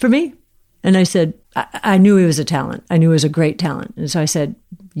for me? And I said, I knew he was a talent. I knew he was a great talent. And so I said,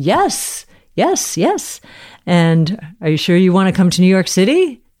 yes. And are you sure you want to come to New York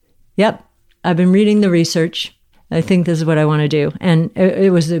City? Yep. I've been reading the research. I think this is what I want to do. And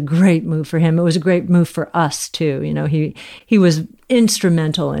it was a great move for him. It was a great move for us too. He was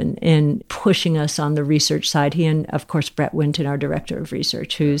instrumental in pushing us on the research side. He and of course Brett Winton, our director of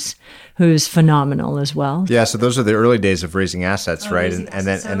research, who's phenomenal as well. Yeah. So those are the early days of raising assets, right? And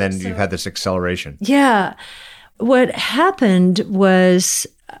then you've had this acceleration. Yeah. What happened was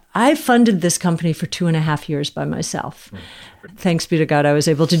I funded this company for 2.5 years by myself. Thanks be to God, I was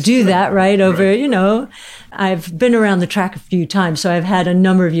able to do that, right? I've been around the track a few times, so I've had a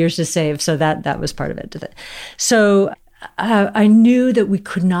number of years to save. So that was part of it. So I knew that we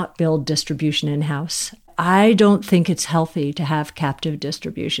could not build distribution in-house. I don't think it's healthy to have captive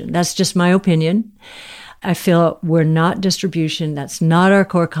distribution. That's just my opinion. I feel we're not distribution. That's not our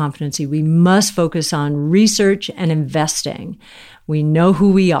core competency. We must focus on research and investing. We know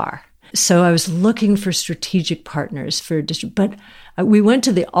who we are. So I was looking for strategic partners but we went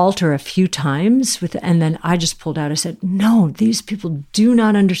to the altar a few times and then I just pulled out. I said, no, these people do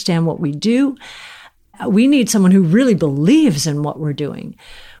not understand what we do. We need someone who really believes in what we're doing.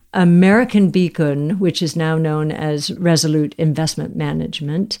 American Beacon, which is now known as Resolute Investment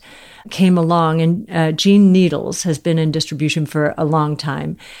Management, came along, and Gene Needles has been in distribution for a long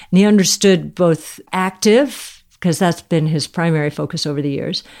time. And he understood both active, because that's been his primary focus over the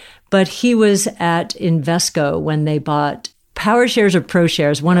years, but he was at Invesco when they bought PowerShares or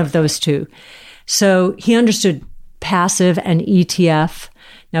ProShares, one of those two. So he understood passive and ETF.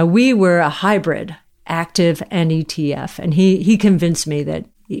 Now, we were a hybrid, active and ETF, and he convinced me that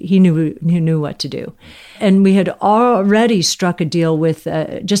he knew what to do. And we had already struck a deal with,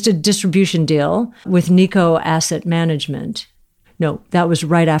 just a distribution deal with Nikko Asset Management. No, that was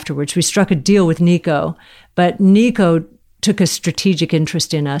right afterwards. We struck a deal with Nikko, but Nikko took a strategic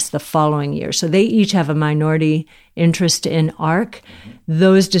interest in us the following year. So they each have a minority interest in ARC.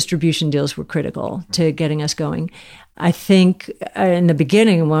 Those distribution deals were critical to getting us going. I think in the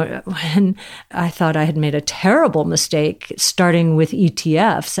beginning, when I thought I had made a terrible mistake starting with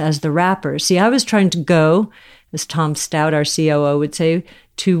ETFs as the wrapper. See, I was trying to go, as Tom Stout, our COO, would say,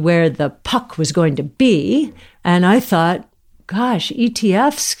 to where the puck was going to be. And I thought, gosh,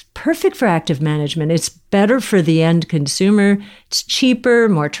 ETFs, perfect for active management. It's better for the end consumer. It's cheaper,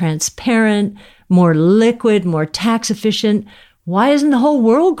 more transparent, more liquid, more tax efficient. Why isn't the whole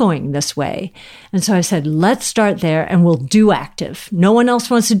world going this way? And so I said, let's start there and we'll do active. No one else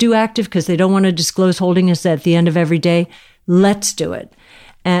wants to do active because they don't want to disclose holdings at the end of every day. Let's do it.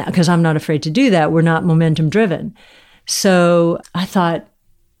 Because I'm not afraid to do that. We're not momentum driven. So I thought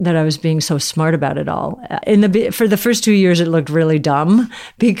that I was being so smart about it all. For the first 2 years, it looked really dumb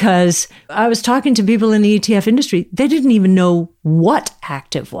because I was talking to people in the ETF industry. They didn't even know what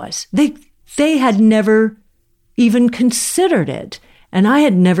active was. They had never even considered it. And I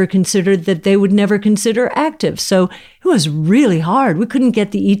had never considered that they would never consider active. So it was really hard. We couldn't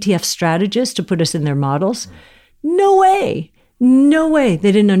get the ETF strategists to put us in their models. No way. No way.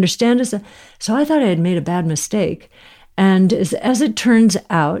 They didn't understand us. So I thought I had made a bad mistake. And as it turns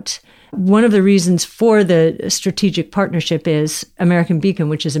out, one of the reasons for the strategic partnership is American Beacon,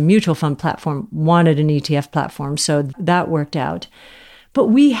 which is a mutual fund platform, wanted an ETF platform. So that worked out. But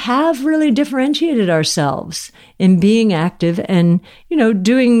we have really differentiated ourselves in being active and,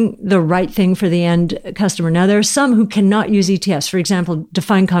 doing the right thing for the end customer. Now, there are some who cannot use ETFs. For example,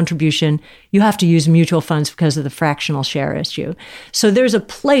 defined contribution, you have to use mutual funds because of the fractional share issue. So there's a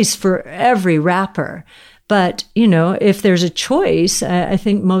place for every wrapper. But, if there's a choice, I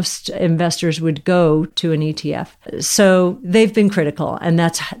think most investors would go to an ETF. So they've been critical, and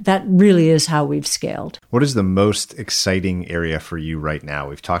that really is how we've scaled. What is the most exciting area for you right now?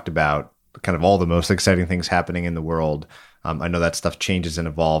 We've talked about kind of all the most exciting things happening in the world. I know that stuff changes and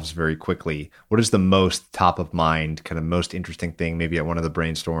evolves very quickly. What is the most top of mind, kind of most interesting thing, maybe at one of the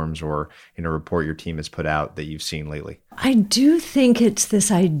brainstorms or in a report your team has put out that you've seen lately? I do think it's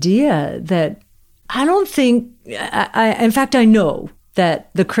this idea that I don't think, in fact, I know that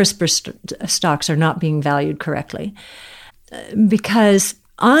the CRISPR stocks are not being valued correctly because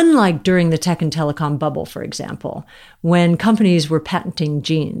unlike during the tech and telecom bubble, for example, when companies were patenting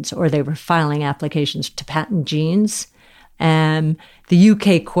genes or they were filing applications to patent genes, the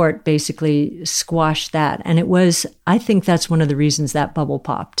UK court basically squashed that. And I think that's one of the reasons that bubble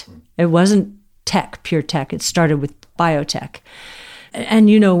popped. It wasn't pure tech. It started with biotech. And,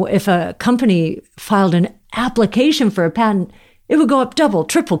 if a company filed an application for a patent, it would go up double,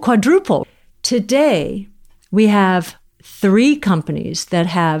 triple, quadruple. Today, we have 3 companies that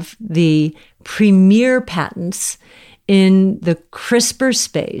have the premier patents in the CRISPR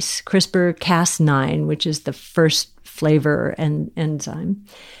space, CRISPR-Cas9, which is the first flavor and enzyme.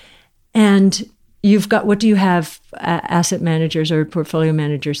 And you've got, what do you have asset managers or portfolio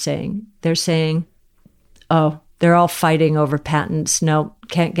managers saying? They're saying, they're all fighting over patents. Nope,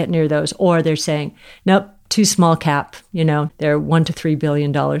 can't get near those. Or they're saying, nope, too small cap. They're $1 to $3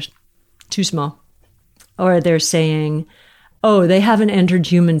 billion, too small. Or they're saying, they haven't entered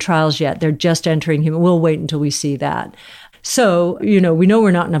human trials yet. They're just entering human. We'll wait until we see that. So, we know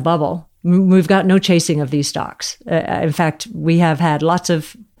we're not in a bubble. We've got no chasing of these stocks. In fact, we have had lots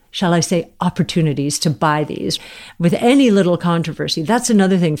of, shall I say, opportunities to buy these with any little controversy. That's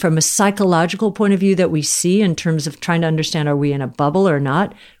another thing from a psychological point of view that we see in terms of trying to understand, are we in a bubble or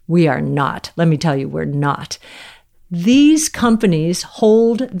not? We are not. Let me tell you, we're not. These companies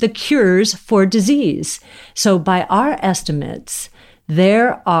hold the cures for disease. So by our estimates,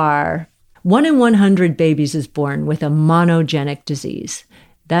 there are 1 in 100 babies is born with a monogenic disease.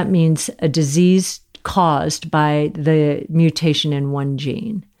 That means a disease caused by the mutation in one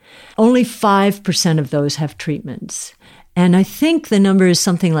gene. Only 5% of those have treatments. And I think the number is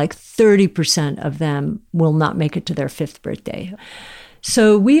something like 30% of them will not make it to their 5th birthday.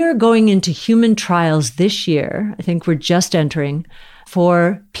 So we are going into human trials this year. I think we're just entering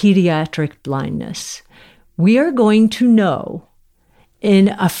for pediatric blindness. We are going to know in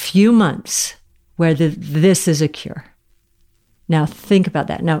a few months whether this is a cure. Now think about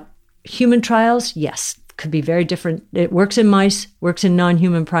that. Now, human trials, yes, could be very different. It works in mice, works in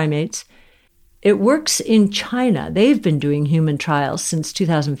non-human primates. It works in China. They've been doing human trials since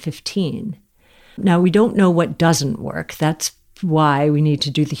 2015. Now, we don't know what doesn't work. That's why we need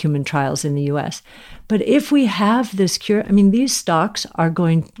to do the human trials in the US. But if we have this cure, these stocks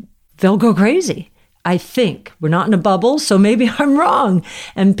they'll go crazy. I think we're not in a bubble, so maybe I'm wrong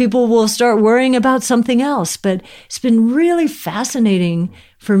and people will start worrying about something else. But it's been really fascinating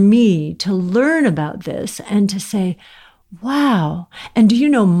for me to learn about this and to say, wow. And do you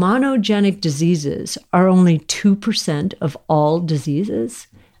know monogenic diseases are only 2% of all diseases?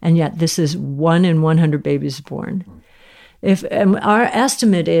 And yet this is 1 in 100 babies born. Our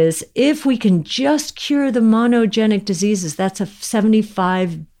estimate is if we can just cure the monogenic diseases, that's a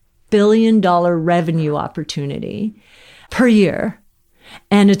 $75 billion revenue opportunity per year.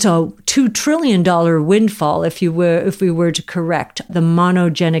 And it's a $2 trillion windfall if we were to correct the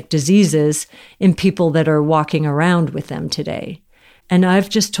monogenic diseases in people that are walking around with them today. And I've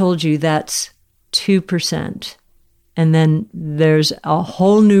just told you that's 2%. And then there's a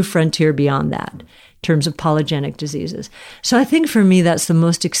whole new frontier beyond that. terms of polygenic diseases. So I think for me, that's the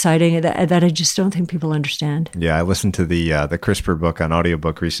most exciting that I just don't think people understand. Yeah, I listened to the CRISPR book on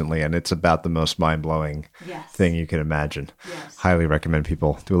audiobook recently, and it's about the most mind-blowing thing you can imagine. Yes. Highly recommend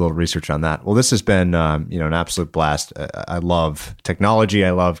people do a little research on that. Well, this has been an absolute blast. I love technology.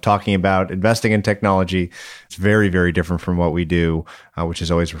 I love talking about investing in technology. It's very, very different from what we do, which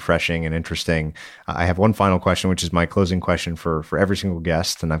is always refreshing and interesting. I have one final question, which is my closing question for every single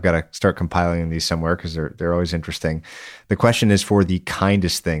guest, and I've got to start compiling these somewhere because they're always interesting. The question is for the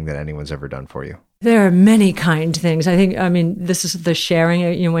kindest thing that anyone's ever done for you. There are many kind things. I mean, this is the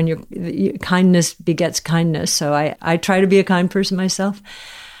sharing, when kindness begets kindness. So I try to be a kind person myself.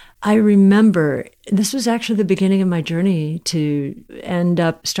 I remember this was actually the beginning of my journey to end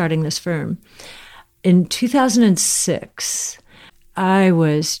up starting this firm. In 2006, I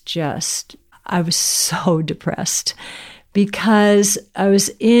was so depressed because I was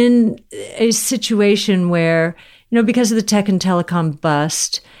in a situation where, because of the tech and telecom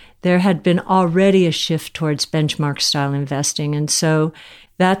bust, there had been already a shift towards benchmark style investing. And so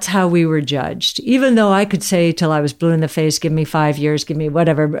that's how we were judged. Even though I could say till I was blue in the face, give me 5 years, give me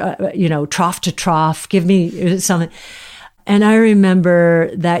whatever, trough to trough, give me something. And I remember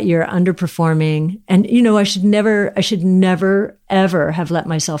that year underperforming. And, I should never, ever have let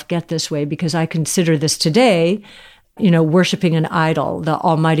myself get this way, because I consider this today, worshiping an idol, the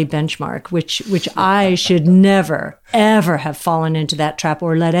almighty benchmark, which I should never, ever have fallen into that trap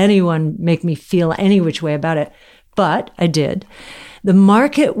or let anyone make me feel any which way about it. But I did. The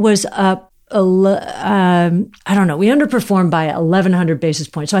market was up, we underperformed by 1,100 basis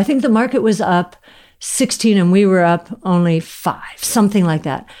points. So I think the market was up 16 and we were up only 5, something like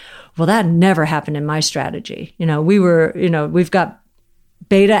that. Well, that never happened in my strategy. We've got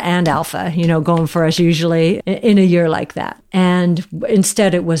beta and alpha, going for us usually in a year like that. And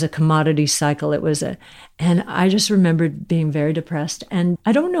instead it was a commodity cycle. And I just remembered being very depressed. And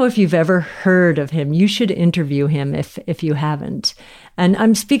I don't know if you've ever heard of him. You should interview him if you haven't. And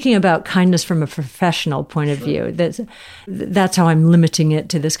I'm speaking about kindness from a professional point of view. That's how I'm limiting it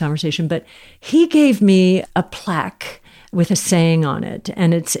to this conversation. But he gave me a plaque with a saying on it,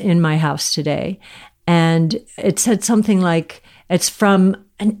 and it's in my house today. And it said something like, it's from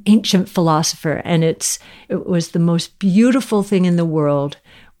an ancient philosopher, and it was the most beautiful thing in the world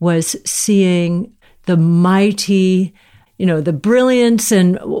was seeing the mighty, the brilliance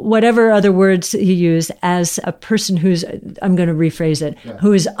and whatever other words he used as a person who's, I'm going to rephrase it,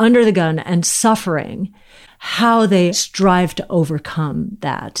 who is under the gun and suffering, how they strive to overcome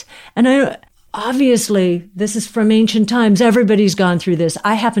that. And obviously, this is from ancient times. Everybody's gone through this.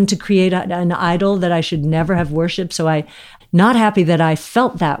 I happened to create an idol that I should never have worshipped, so I'm not happy that I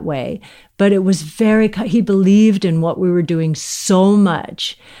felt that way. But it was he believed in what we were doing so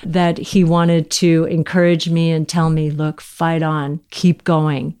much that he wanted to encourage me and tell me, look, fight on, keep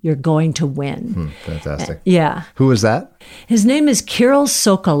going. You're going to win. Fantastic. Yeah. Who was that? His name is Kirill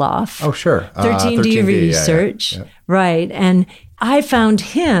Sokolov. Oh, sure. 13D Research. Yeah. Right. And I found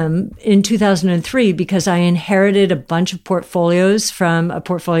him in 2003 because I inherited a bunch of portfolios from a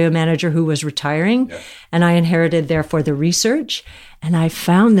portfolio manager who was retiring. And I inherited, therefore, the research. And I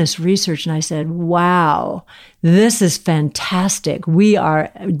found this research and I said, wow, this is fantastic. We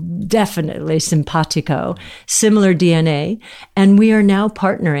are definitely simpatico, similar DNA. And we are now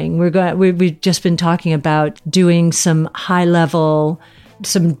partnering. We've just been talking about doing some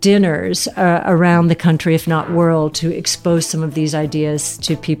some dinners around the country, if not world, to expose some of these ideas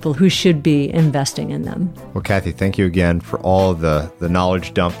to people who should be investing in them. Well, Cathie, thank you again for all the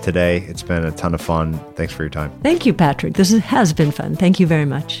knowledge dump today. It's been a ton of fun. Thanks for your time. Thank you, Patrick. This has been fun. Thank you very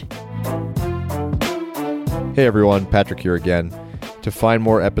much. Hey, everyone. Patrick here again. To find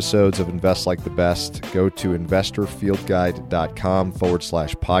more episodes of Invest Like the Best, go to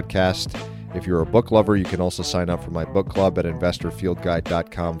investorfieldguide.com/podcast. If you're a book lover, you can also sign up for my book club at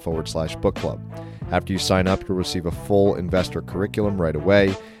investorfieldguide.com/book club. After you sign up, you'll receive a full investor curriculum right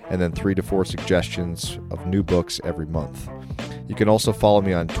away, and then 3 to 4 suggestions of new books every month. You can also follow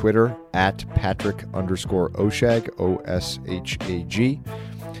me on Twitter at Patrick_Oshag, OSHAG.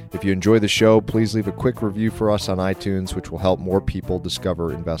 If you enjoy the show, please leave a quick review for us on iTunes, which will help more people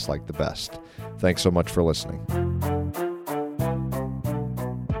discover Invest Like the Best. Thanks so much for listening.